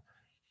stop.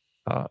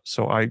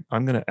 So I'm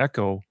going to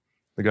echo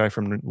the guy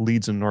from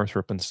Leeds and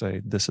Northrop and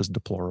say, this is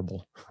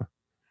deplorable.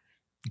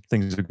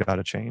 Things have got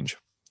to change.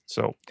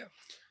 So,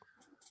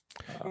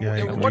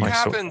 what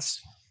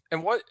happens?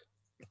 And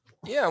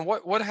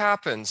what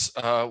happens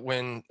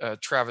when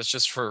Travis?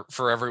 Just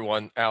for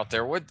everyone out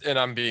there,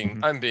 I'm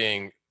being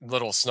a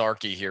little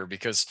snarky here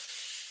because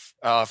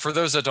for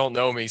those that don't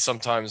know me,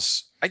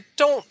 sometimes I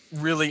don't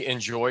really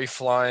enjoy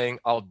flying.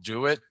 I'll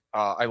do it.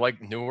 I like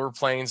newer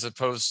planes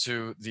opposed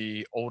to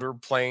the older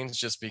planes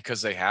just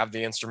because they have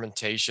the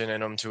instrumentation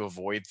in them to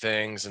avoid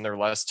things and they're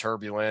less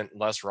turbulent,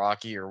 less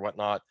rocky or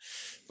whatnot.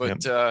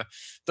 But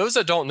those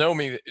that don't know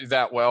me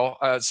that well,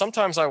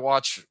 sometimes I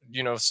watch,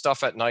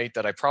 stuff at night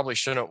that I probably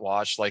shouldn't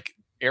watch, like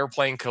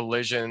airplane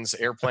collisions,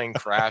 airplane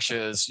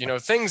crashes,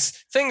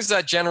 things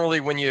that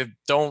generally when you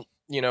don't,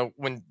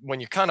 when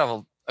you kind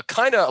of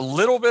a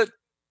little bit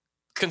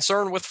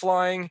concerned with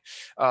flying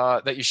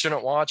that you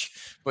shouldn't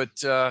watch. But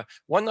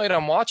one night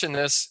I'm watching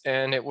this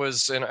and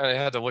I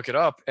had to look it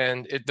up,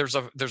 and there's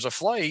a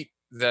flight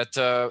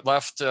that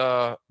left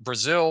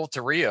Brazil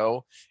to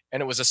Rio,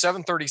 and it was a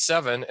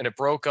 737 and it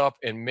broke up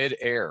in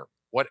midair.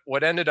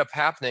 What ended up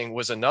happening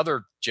was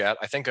another jet,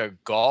 I think a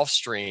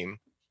Gulfstream,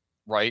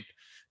 right,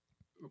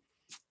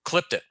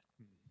 clipped it.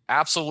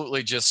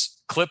 Absolutely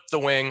just clipped the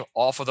wing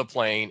off of the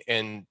plane.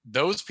 And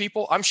those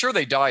people, I'm sure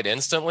they died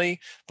instantly,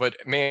 but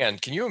man,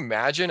 can you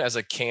imagine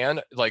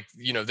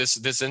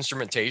this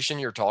instrumentation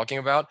you're talking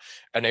about,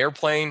 an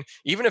airplane,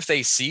 even if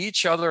they see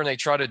each other and they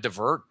try to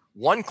divert,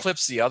 one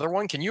clips the other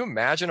one. Can you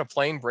imagine a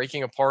plane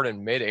breaking apart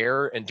in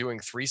midair and doing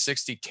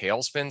 360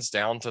 tailspins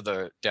down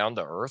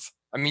to earth?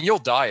 I mean, you'll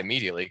die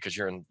immediately because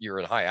you're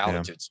in high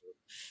altitude.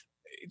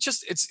 Yeah.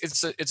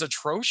 It's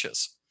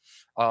atrocious.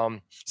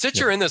 Since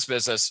you're in this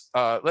business,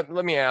 let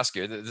me ask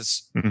you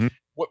this.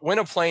 when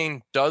a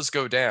plane does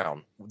go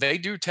down, they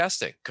do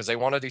testing because they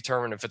want to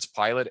determine if it's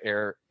pilot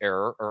error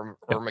or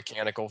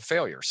mechanical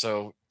failure.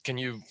 So can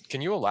you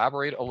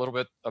elaborate a little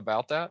bit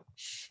about that?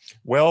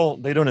 Well,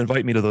 they don't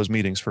invite me to those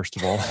meetings, first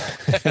of all.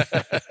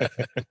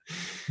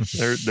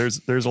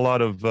 There's a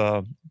lot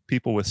of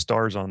people with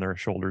stars on their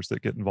shoulders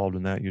that get involved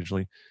in that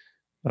usually,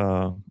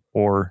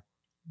 or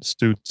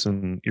suits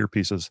and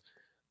earpieces.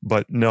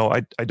 But no,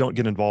 I don't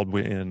get involved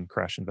in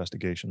crash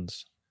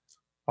investigations.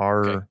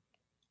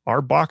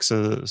 Our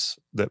boxes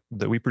that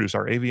we produce,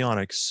 our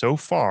avionics, so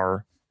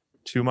far,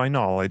 to my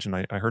knowledge, and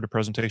I heard a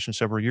presentation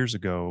several years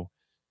ago,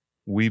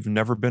 we've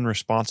never been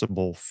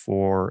responsible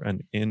for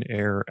an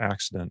in-air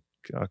accident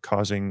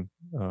causing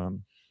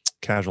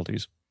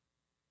casualties.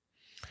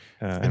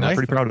 And I'm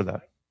pretty proud of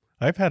that.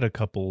 I've had a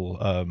couple,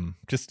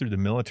 just through the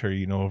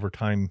military, over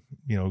time,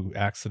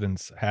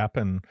 accidents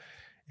happen.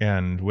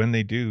 And when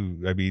they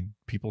do, I mean,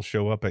 people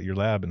show up at your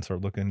lab and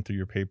start looking through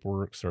your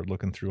paperwork, start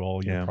looking through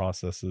all your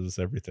processes,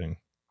 everything.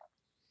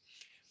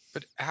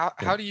 But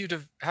how do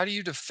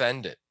you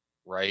defend it,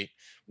 right?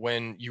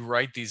 When you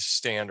write these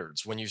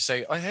standards, when you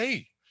say, oh,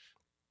 hey,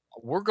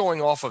 we're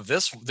going off of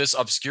this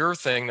obscure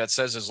thing that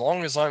says as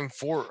long as I'm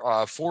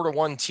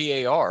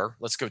 4-to-1 TAR,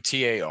 let's go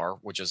TAR,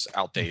 which is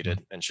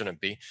outdated and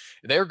shouldn't be.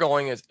 They're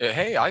going,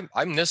 hey,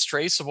 I'm this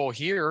traceable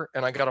here,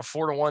 and I got a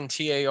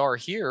 4-to-1 TAR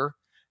here.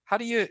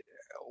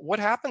 What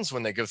happens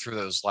when they go through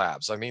those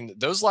labs? I mean,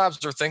 those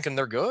labs are thinking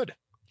they're good.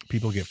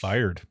 People get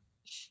fired.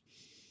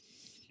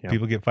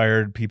 People get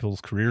fired.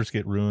 People's careers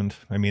get ruined.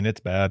 I mean,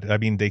 it's bad. I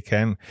mean, they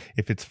can,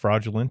 if it's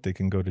fraudulent, they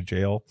can go to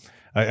jail.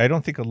 I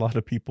don't think a lot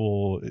of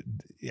people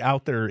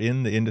out there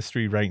in the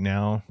industry right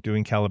now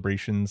doing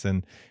calibrations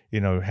and,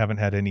 haven't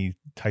had any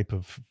type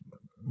of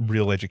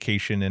real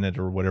education in it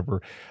or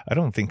whatever. I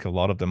don't think a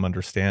lot of them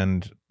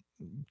understand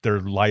their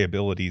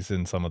liabilities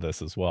in some of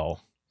this as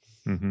well.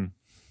 Mm-hmm.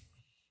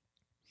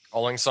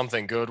 Calling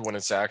something good when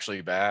it's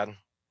actually bad.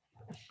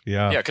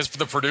 Yeah, because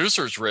the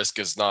producer's risk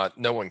is not,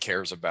 no one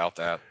cares about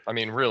that. I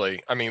mean,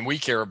 really, we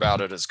care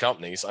about it as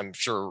companies. I'm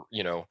sure,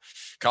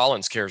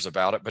 Collins cares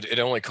about it, but it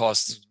only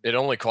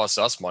costs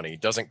us money.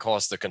 It doesn't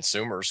cost the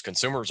consumers.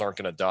 Consumers aren't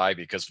going to die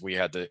because we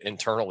had to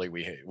internally,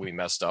 we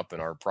messed up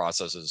and our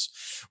processes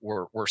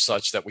were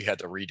such that we had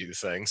to redo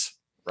things.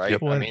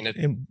 Right. Well,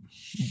 and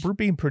we're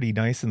being pretty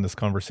nice in this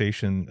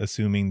conversation,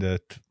 assuming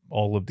that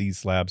all of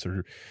these labs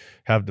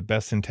have the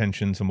best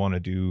intentions and want to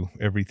do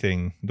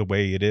everything the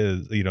way it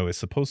is, is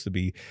supposed to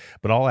be.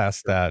 But I'll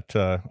ask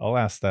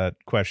that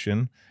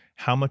question: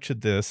 how much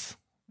of this,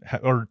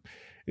 or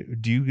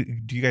do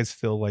you guys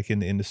feel like in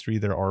the industry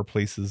there are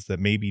places that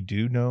maybe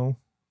do know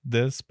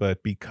this,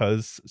 but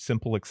because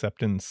simple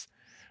acceptance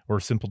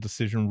or simple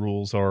decision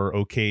rules are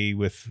okay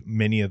with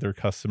many of their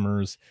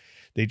customers,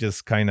 they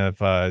just kind of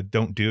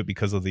don't do it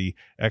because of the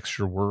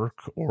extra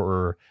work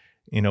or,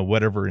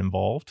 whatever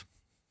involved?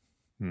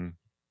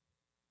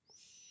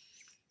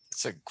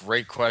 It's a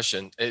great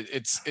question.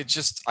 It's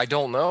just, I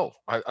don't know.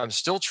 I'm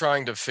still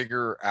trying to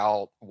figure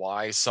out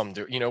why some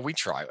do. We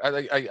try.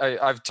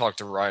 I've talked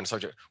to Ryan.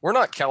 We're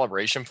not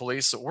calibration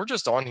police. So we're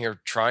just on here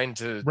trying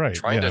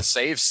to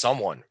save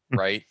someone,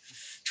 right?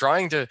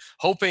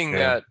 Hoping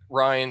that,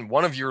 Ryan,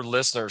 one of your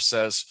listeners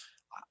says,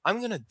 I'm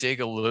going to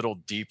dig a little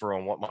deeper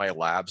on what my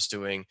lab's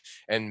doing,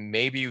 and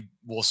maybe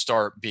we'll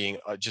start being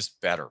just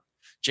better.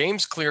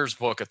 James Clear's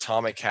book,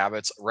 Atomic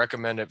Habits,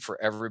 recommend it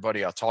for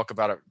everybody. I'll talk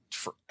about it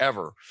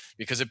forever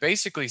because it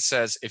basically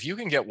says if you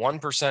can get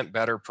 1%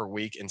 better per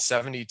week in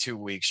 72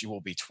 weeks, you will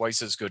be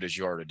twice as good as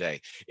you are today.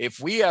 If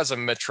we as a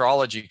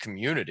metrology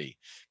community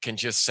can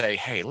just say,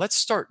 hey, let's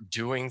start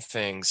doing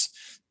things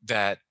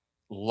that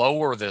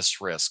lower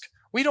this risk.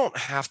 We don't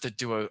have to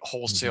do a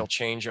wholesale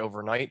change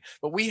overnight,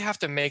 but we have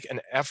to make an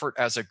effort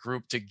as a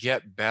group to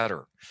get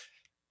better.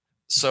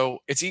 So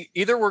it's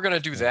either we're going to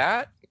do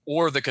that,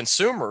 or the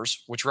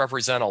consumers, which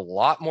represent a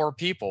lot more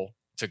people,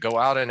 to go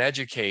out and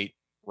educate,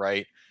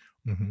 right?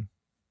 Mm-hmm.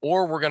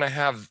 Or we're going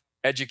to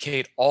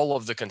educate all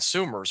of the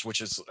consumers, which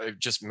is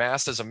just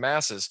masses of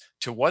masses,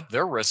 to what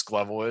their risk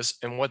level is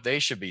and what they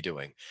should be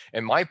doing.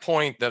 And my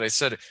point that I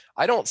said,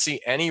 I don't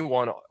see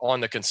anyone on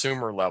the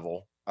consumer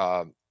level.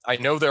 I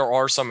know there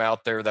are some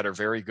out there that are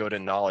very good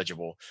and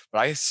knowledgeable, but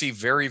I see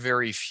very,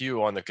 very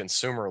few on the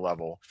consumer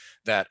level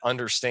that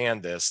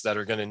understand this, that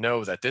are going to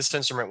know that this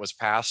instrument was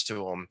passed to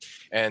them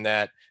and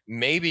that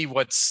maybe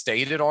what's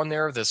stated on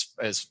there, this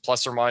is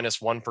plus or minus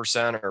 1%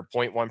 or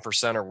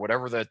 0.1% or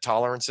whatever the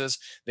tolerance is,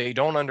 they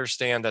don't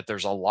understand that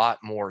there's a lot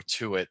more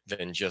to it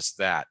than just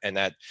that. And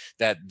that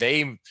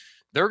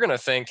they're going to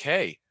think,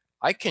 hey,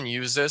 I can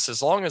use this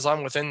as long as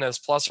I'm within this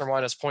plus or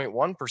minus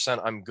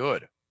 0.1%, I'm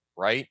good,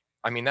 right?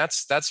 I mean,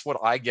 that's what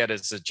I get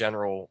as a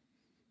general,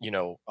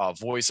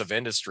 voice of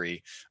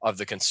industry of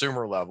the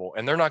consumer level.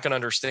 And they're not going to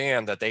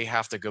understand that they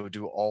have to go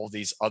do all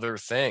these other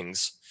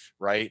things,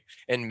 right?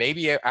 And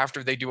maybe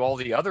after they do all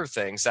the other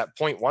things, that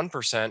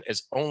 0.1%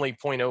 is only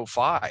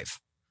 0.05.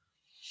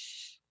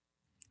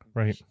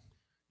 Right.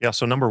 Yeah.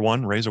 So number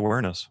one, raise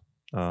awareness.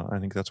 I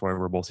think that's why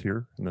we're both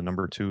here. And the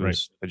number two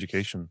is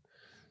education.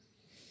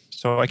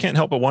 So I can't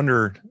help but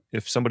wonder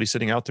if somebody's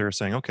sitting out there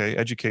saying, okay,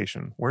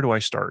 education, where do I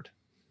start?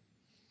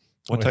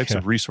 What types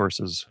of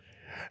resources?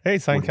 Hey,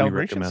 Stein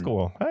Calibration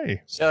School.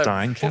 Hey,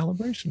 Stein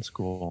Calibration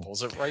School.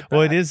 Pulls it right back.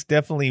 Well, it is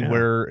definitely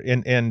where,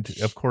 and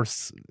of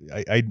course,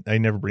 I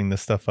never bring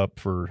this stuff up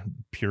for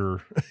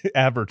pure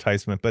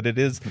advertisement, but it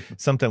is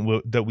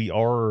something that we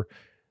are,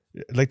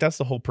 like, that's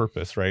the whole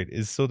purpose, right?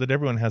 Is so that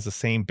everyone has the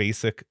same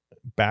basic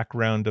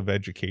background of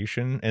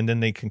education, and then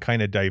they can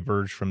kind of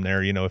diverge from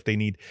there. You know,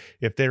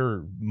 if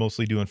they're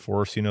mostly doing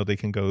force, you know, they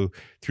can go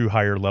through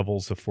higher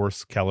levels of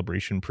force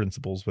calibration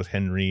principles with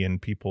Henry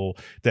and people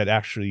that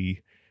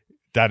actually,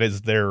 that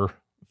is their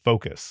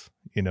focus.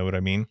 You know what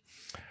I mean?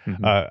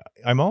 Mm-hmm.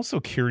 I'm also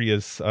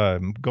curious,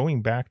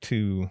 going back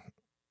to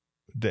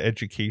the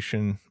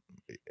education,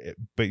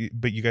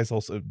 but you guys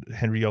also,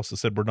 Henry also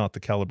said we're not the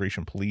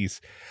calibration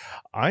police.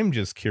 I'm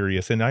just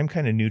curious, and I'm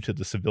kind of new to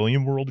the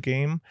civilian world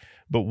game,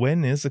 but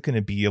when is it going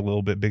to be a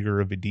little bit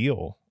bigger of a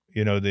deal?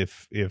 You know,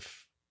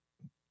 if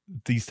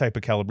these type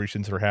of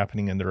calibrations are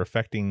happening and they're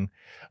affecting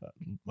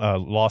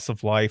loss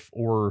of life,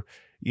 or,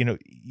 you know,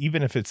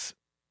 even if it's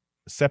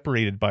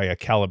separated by a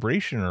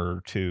calibration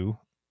or two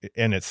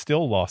and it's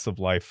still loss of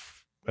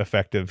life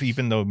effective,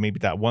 even though maybe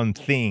that one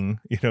thing,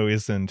 you know,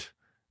 isn't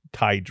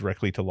tied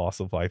directly to loss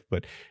of life,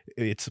 but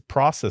it's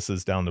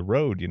processes down the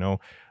road. You know,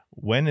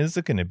 when is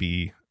it going to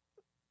be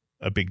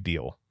a big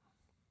deal?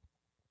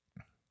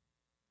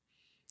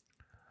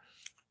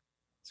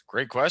 It's a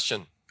great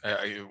question.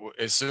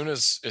 As soon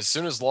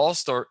as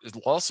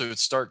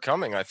lawsuits start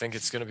coming, I think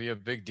it's going to be a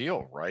big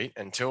deal, right?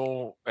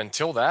 Until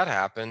that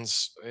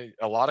happens,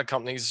 a lot of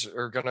companies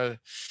are going to.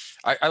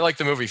 I like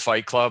the movie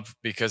Fight Club,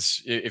 because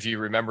if you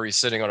remember, he's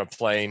sitting on a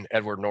plane.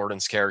 Edward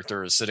Norton's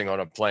character is sitting on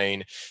a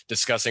plane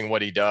discussing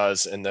what he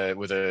does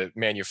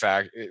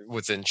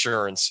with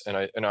insurance.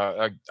 And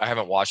I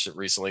haven't watched it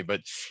recently,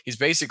 but he's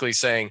basically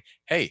saying,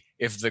 hey,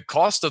 if the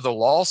cost of the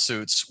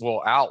lawsuits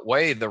will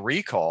outweigh the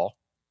recall,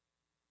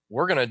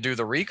 we're going to do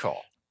the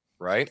recall,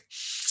 right?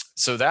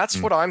 So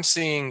that's what I'm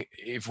seeing.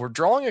 If we're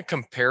drawing a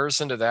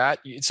comparison to that,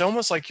 it's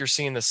almost like you're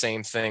seeing the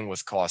same thing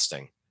with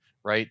costing,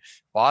 right?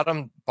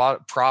 Bottom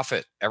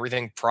profit,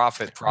 everything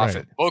profit,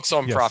 right. Books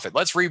on profit.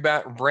 Let's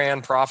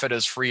rebrand profit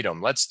as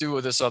freedom. Let's do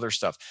this other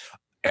stuff.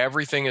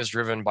 Everything is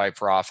driven by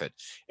profit.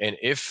 And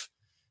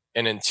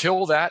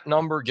until that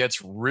number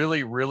gets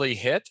really, really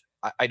hit,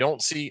 I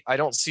don't see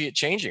it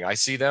changing. I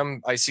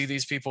see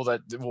these people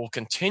that will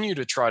continue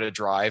to try to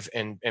drive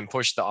and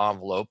push the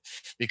envelope,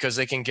 because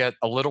they can get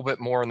a little bit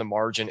more in the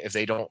margin if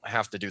they don't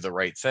have to do the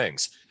right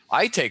things.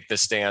 I take the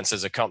stance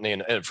as a company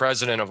and a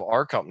president of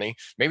our company.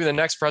 Maybe the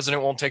next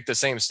president won't take the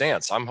same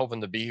stance. I'm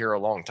hoping to be here a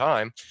long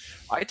time.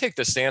 I take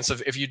the stance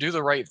of, if you do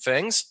the right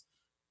things,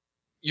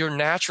 you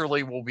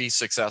naturally will be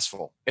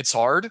successful. It's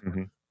hard,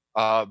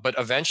 but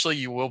eventually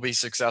you will be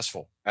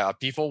successful.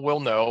 People will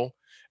know,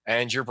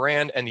 and your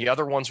brand and the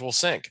other ones will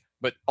sync.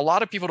 But a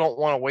lot of people don't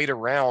want to wait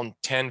around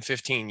 10,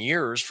 15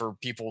 years for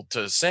people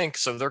to sync.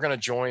 So they're going to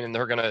join, and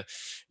they're going to,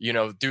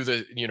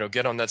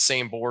 get on that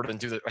same board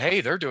and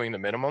hey, they're doing the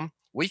minimum.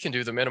 We can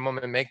do the minimum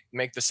and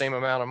make the same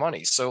amount of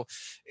money. So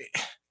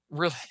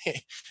really,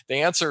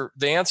 the answer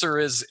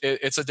is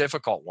it's a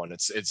difficult one.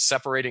 It's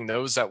separating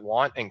those that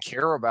want and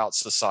care about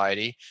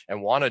society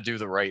and want to do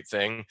the right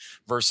thing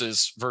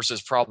versus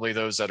probably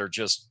those that are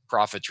just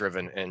profit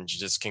driven and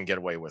just can get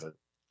away with it.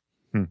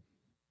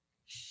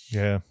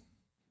 Yeah,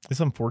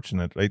 it's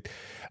unfortunate.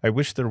 I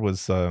wish there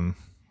was,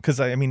 because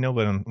I mean,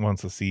 nobody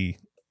wants to see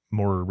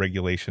more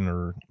regulation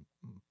or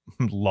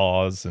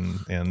laws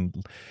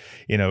and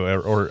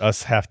or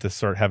us have to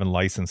start having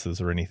licenses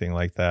or anything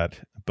like that.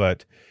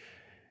 But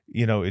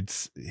you know,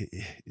 it's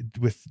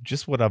with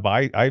just what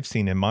I've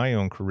seen in my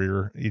own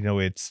career. You know,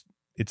 it's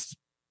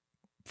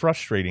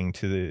frustrating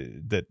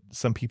that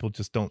some people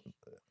just don't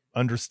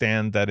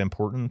understand that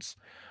importance.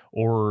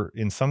 Or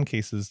in some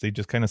cases, they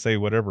just kind of say,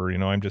 whatever, you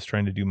know, I'm just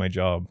trying to do my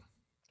job.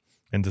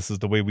 And this is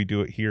the way we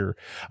do it here.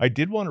 I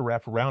did want to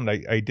wrap around.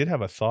 I did have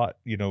a thought,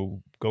 you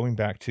know, going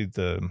back to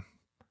the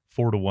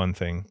 4-to-1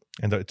 thing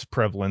and its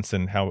prevalence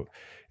and how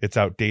it's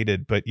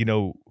outdated. But, you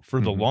know,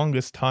 for the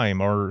longest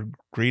time, our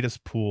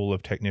greatest pool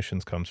of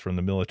technicians comes from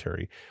the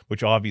military,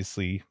 which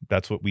obviously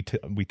that's what we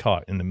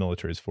taught in the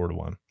military is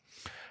 4-to-1.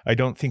 I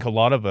don't think a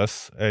lot of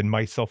us, and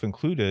myself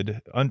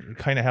included,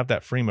 kind of have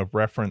that frame of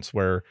reference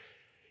where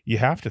you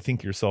have to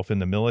think yourself in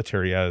the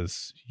military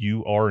as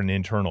you are an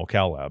internal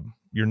cal lab.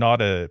 You're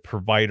not a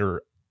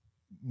provider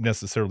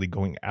necessarily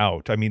going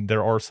out. I mean,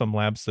 there are some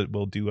labs that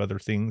will do other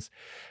things,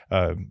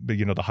 but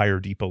you know, the higher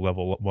depot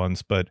level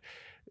ones. But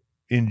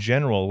in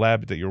general,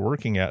 lab that you're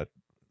working at,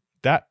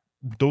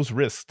 those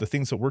risks, the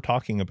things that we're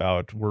talking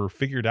about, were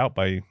figured out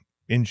by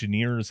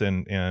engineers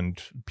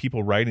and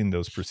people writing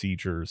those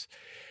procedures.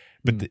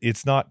 But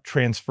it's not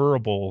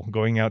transferable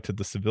going out to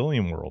the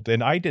civilian world.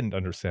 And I didn't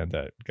understand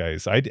that,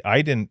 guys.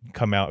 I didn't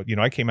come out, you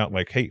know, I came out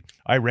like, hey,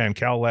 I ran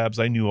Cal Labs.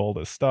 I knew all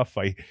this stuff.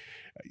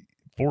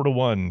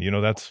 4-to-1, you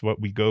know, that's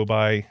what we go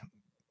by.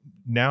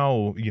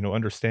 Now, you know,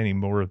 understanding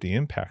more of the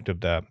impact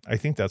of that, I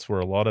think that's where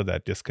a lot of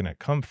that disconnect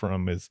come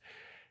from, is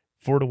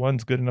 4-to-1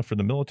 is good enough for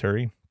the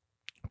military,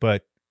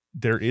 but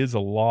there is a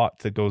lot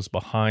that goes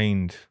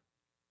behind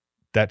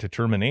that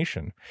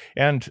determination.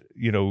 And,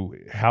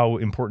 how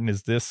important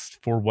is this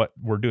for what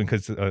we're doing?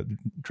 Because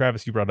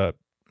Travis, you brought up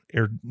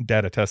air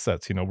data test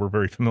sets. We're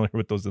very familiar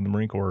with those in the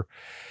Marine Corps.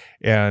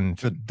 And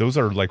those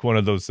are like one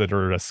of those that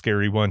are a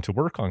scary one to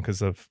work on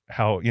because of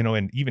how,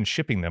 and even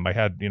shipping them. I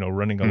had,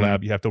 running a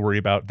lab, you have to worry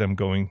about them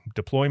going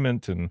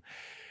deployment, and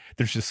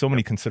there's just so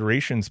many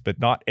considerations, but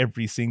not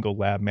every single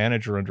lab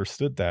manager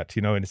understood that,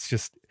 and it's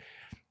just,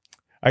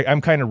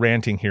 I'm kind of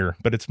ranting here,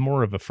 but it's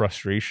more of a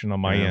frustration on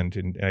my end.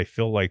 And I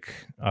feel like,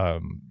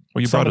 well,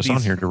 you brought us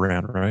on here to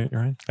rant,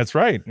 right? That's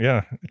right.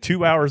 Yeah.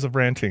 2 hours of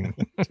ranting.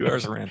 2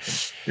 hours of ranting.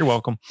 You're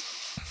welcome.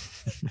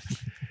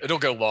 It'll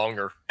go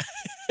longer.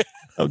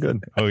 Oh,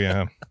 good. Oh,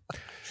 yeah.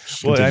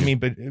 Well, continue. I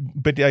mean,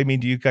 but I mean,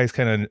 do you guys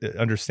kind of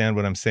understand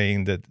what I'm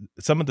saying? That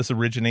some of this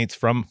originates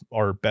from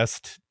our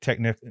best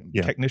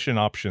technician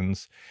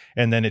options,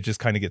 and then it just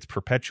kind of gets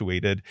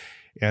perpetuated.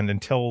 And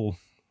until,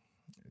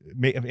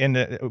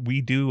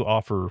 we do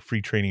offer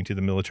free training to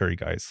the military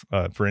guys,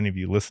 for any of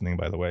you listening,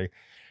 by the way.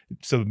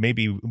 So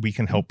maybe we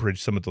can help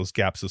bridge some of those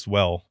gaps as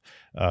well.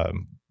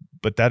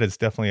 But that is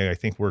definitely, I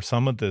think, where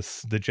some of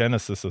the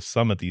genesis of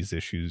some of these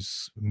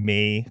issues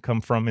may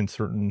come from in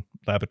certain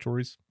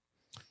laboratories.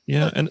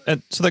 Yeah, and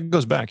so that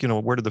goes back,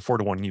 where did the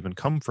 4-to-1 even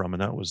come from?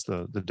 And that was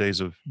the days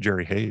of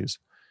Jerry Hayes.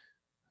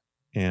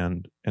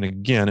 And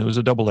again, it was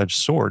a double-edged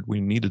sword. We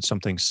needed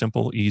something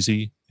simple,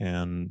 easy,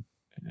 and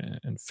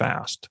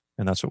fast,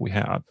 and that's what we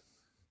have.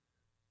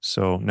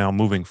 So now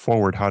moving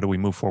forward, how do we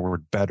move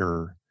forward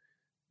better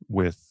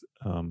with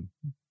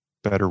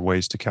better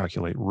ways to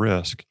calculate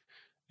risk?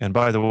 And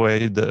by the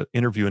way, the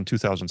interview in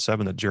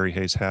 2007 that Jerry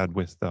Hayes had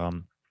with help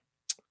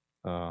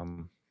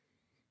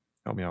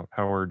me out,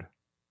 Howard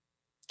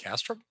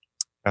Kastrup?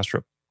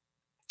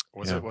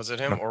 Was it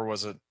him, or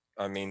was it?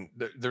 I mean,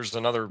 there's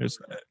another.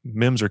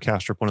 Mims or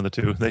Kastrup, one of the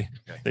two. They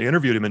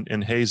interviewed him,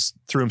 and Hayes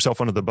threw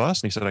himself under the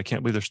bus, and he said, "I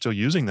can't believe they're still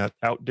using that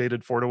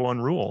outdated 4-to-1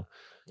 rule."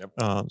 Yep.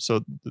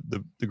 So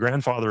the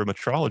grandfather of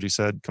metrology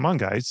said, "Come on,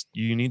 guys,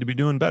 you need to be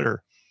doing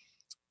better."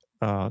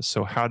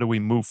 So how do we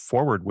move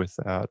forward with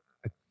that?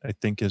 I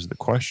think is the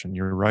question.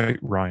 You're right,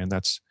 Ryan.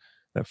 That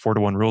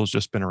 4-to-1 rule has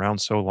just been around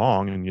so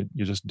long, and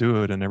you just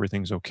do it, and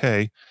everything's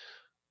okay.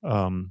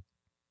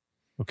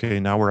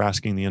 Okay, now we're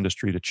asking the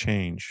industry to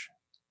change.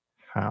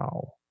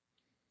 How?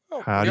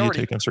 How do you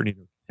take uncertainty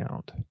into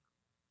account?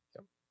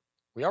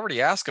 We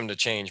already asked them to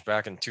change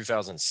back in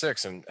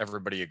 2006, and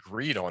everybody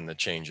agreed on the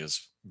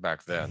changes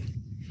back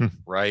then.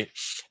 Right.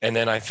 And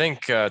then I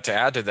think to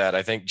add to that,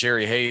 I think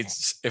Jerry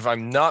Hayes, if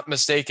I'm not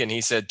mistaken,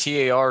 he said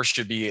TAR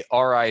should be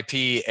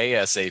RIP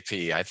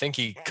ASAP. I think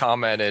he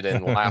commented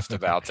and laughed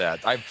about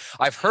that.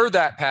 I've heard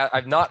that, Pat.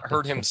 I've not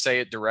heard him say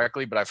it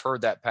directly, but I've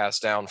heard that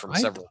passed down from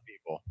several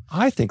people.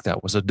 I think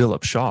that was a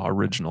Dilip Shaw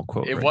original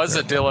quote. It was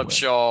a Dilip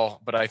Shaw,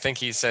 but I think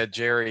he said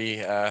Jerry.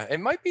 It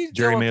might be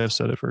Jerry may have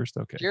said it first.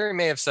 Okay. Jerry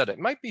may have said it.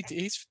 Might be.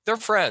 They're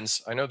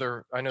friends. I know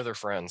they're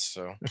friends.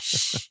 So.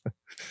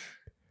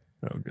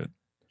 Oh, good.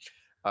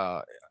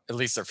 At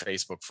least they're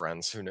Facebook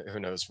friends. Who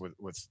knows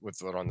with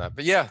what on that?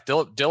 But yeah,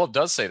 Dilip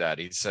does say that.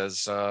 He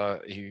says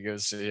he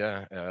goes,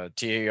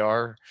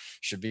 TAR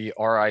should be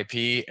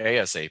RIP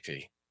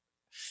ASAP.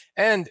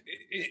 And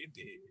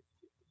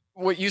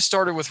what you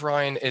started with,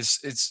 Ryan,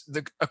 is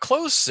a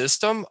closed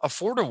system. A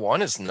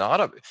 4-to-1 is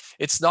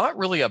it's not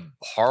really a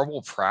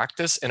horrible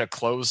practice in a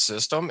closed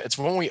system. It's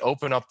when we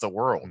open up the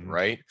world,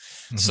 right?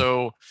 Mm-hmm.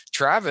 So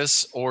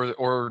Travis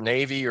or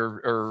Navy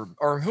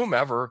or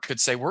whomever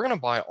could say, we're going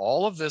to buy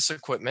all of this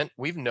equipment.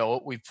 We know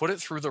it. We put it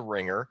through the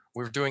ringer.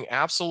 We're doing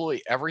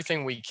absolutely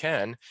everything we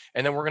can.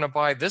 And then we're going to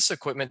buy this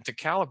equipment to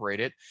calibrate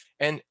it.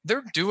 And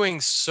they're doing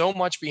so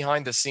much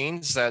behind the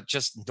scenes that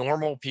just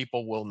normal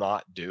people will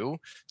not do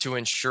to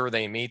ensure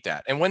they meet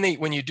that. And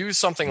when you do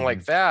something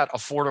like that, a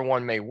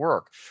 4-to-1 may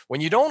work.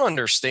 When you don't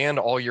understand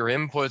all your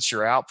inputs,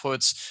 your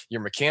outputs,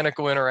 your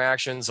mechanical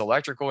interactions,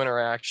 electrical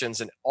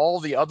interactions, and all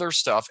the other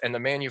stuff, and the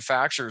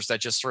manufacturers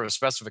that just throw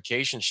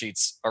specification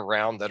sheets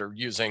around that are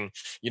using,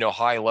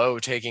 high-low,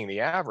 taking the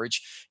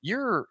average,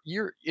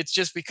 it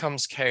just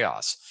becomes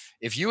chaos.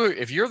 If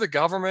you're the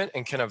government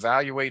and can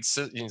evaluate,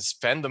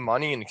 spend the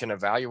money and can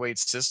evaluate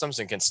systems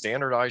and can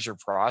standardize your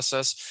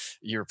process,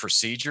 your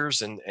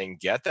procedures, and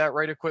get that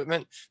right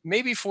equipment,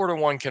 maybe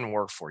 4-to-1 can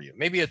work for you.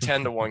 Maybe a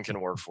 10-to-1 can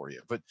work for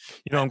you. But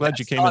I'm glad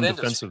you came in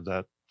defense of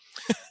that.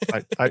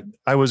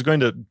 I was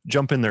going to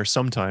jump in there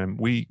sometime.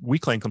 We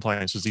claim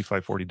compliance is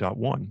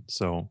Z540.1.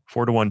 So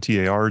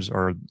 4-to-1 TARs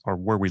are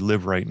where we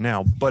live right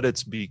now, but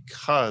it's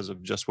because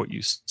of just what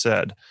you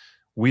said.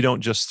 We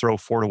don't just throw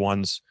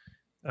 4-to-1s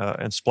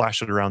and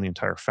splash it around the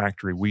entire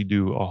factory. We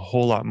do a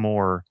whole lot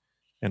more,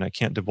 and I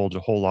can't divulge a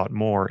whole lot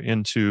more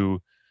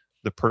into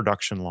the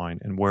production line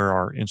and where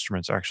our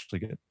instruments actually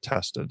get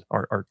tested,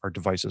 our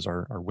devices,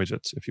 our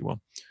widgets, if you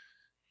will.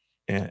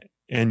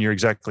 And you're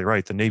exactly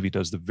right. The Navy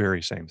does the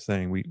very same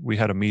thing. We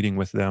had a meeting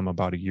with them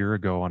about a year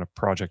ago on a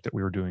project that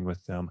we were doing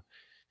with them.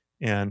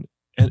 And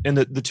And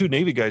the two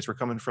Navy guys were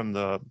coming from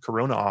the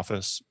Corona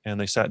office, and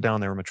they sat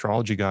down. They were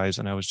metrology guys,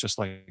 and I was just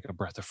like a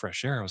breath of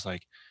fresh air. I was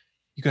like,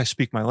 you guys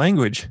speak my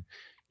language.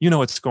 You know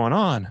what's going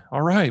on.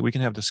 All right, we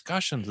can have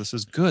discussions. This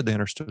is good. They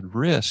understood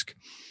risk.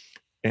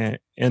 And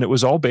it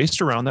was all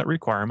based around that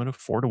requirement of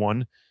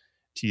 4-to-1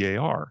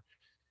 TAR.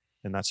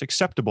 And that's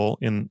acceptable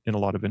in a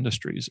lot of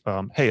industries.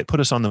 Hey, it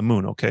put us on the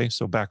moon. Okay,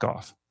 so back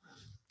off.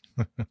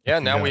 Yeah,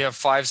 now we have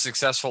 5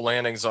 successful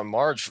landings on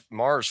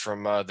Mars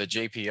from the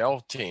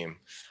JPL team.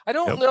 I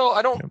don't know.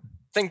 I don't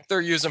think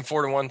they're using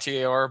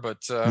 4-to-1 TAR,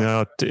 but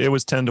no, it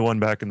was 10-to-1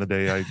 back in the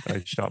day.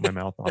 I shot my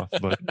mouth off,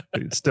 but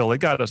still, it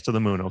got us to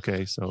the moon.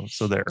 Okay, so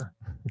there.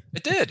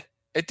 It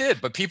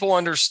did. But people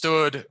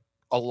understood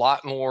a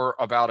lot more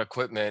about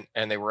equipment,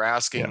 and they were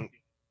asking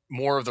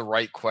more of the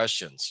right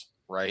questions,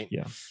 right?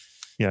 Yeah.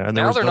 Yeah, and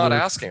now they're not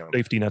asking them.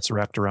 Safety nets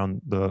wrapped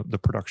around the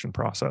production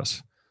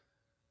process.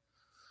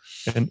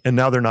 And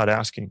now they're not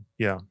asking.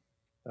 Yeah,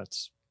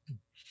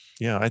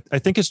 I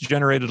think it's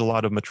generated a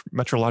lot of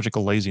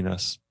metrological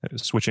laziness.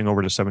 Switching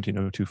over to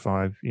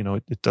 17025,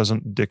 it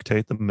doesn't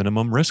dictate the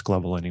minimum risk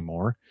level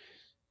anymore,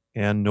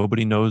 and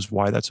nobody knows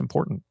why that's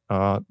important.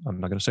 I'm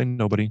not going to say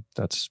nobody.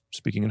 That's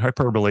speaking in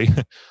hyperbole.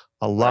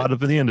 A lot of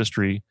the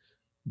industry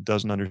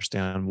doesn't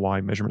understand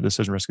why measurement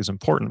decision risk is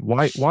important.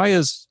 Why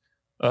is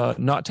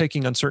not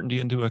taking uncertainty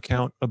into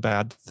account a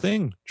bad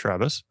thing,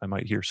 Travis? I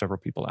might hear several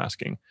people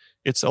asking.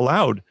 It's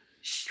allowed,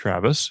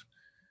 Travis.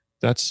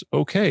 That's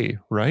okay,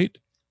 right?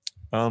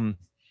 Can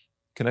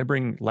I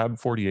bring Lab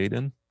 48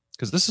 in?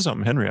 Because this is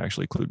something Henry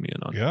actually clued me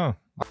in on. Yeah.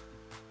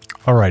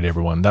 All right,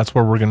 everyone. That's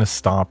where we're going to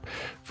stop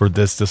for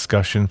this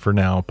discussion for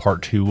now.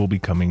 Part 2 will be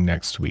coming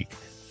next week.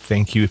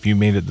 Thank you. If you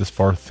made it this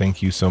far,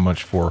 thank you so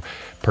much for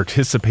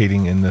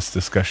participating in this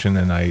discussion.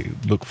 And I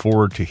look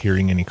forward to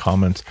hearing any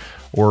comments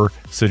or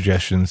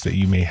suggestions that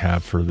you may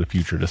have for the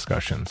future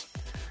discussions.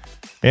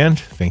 And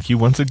thank you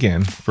once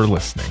again for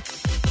listening.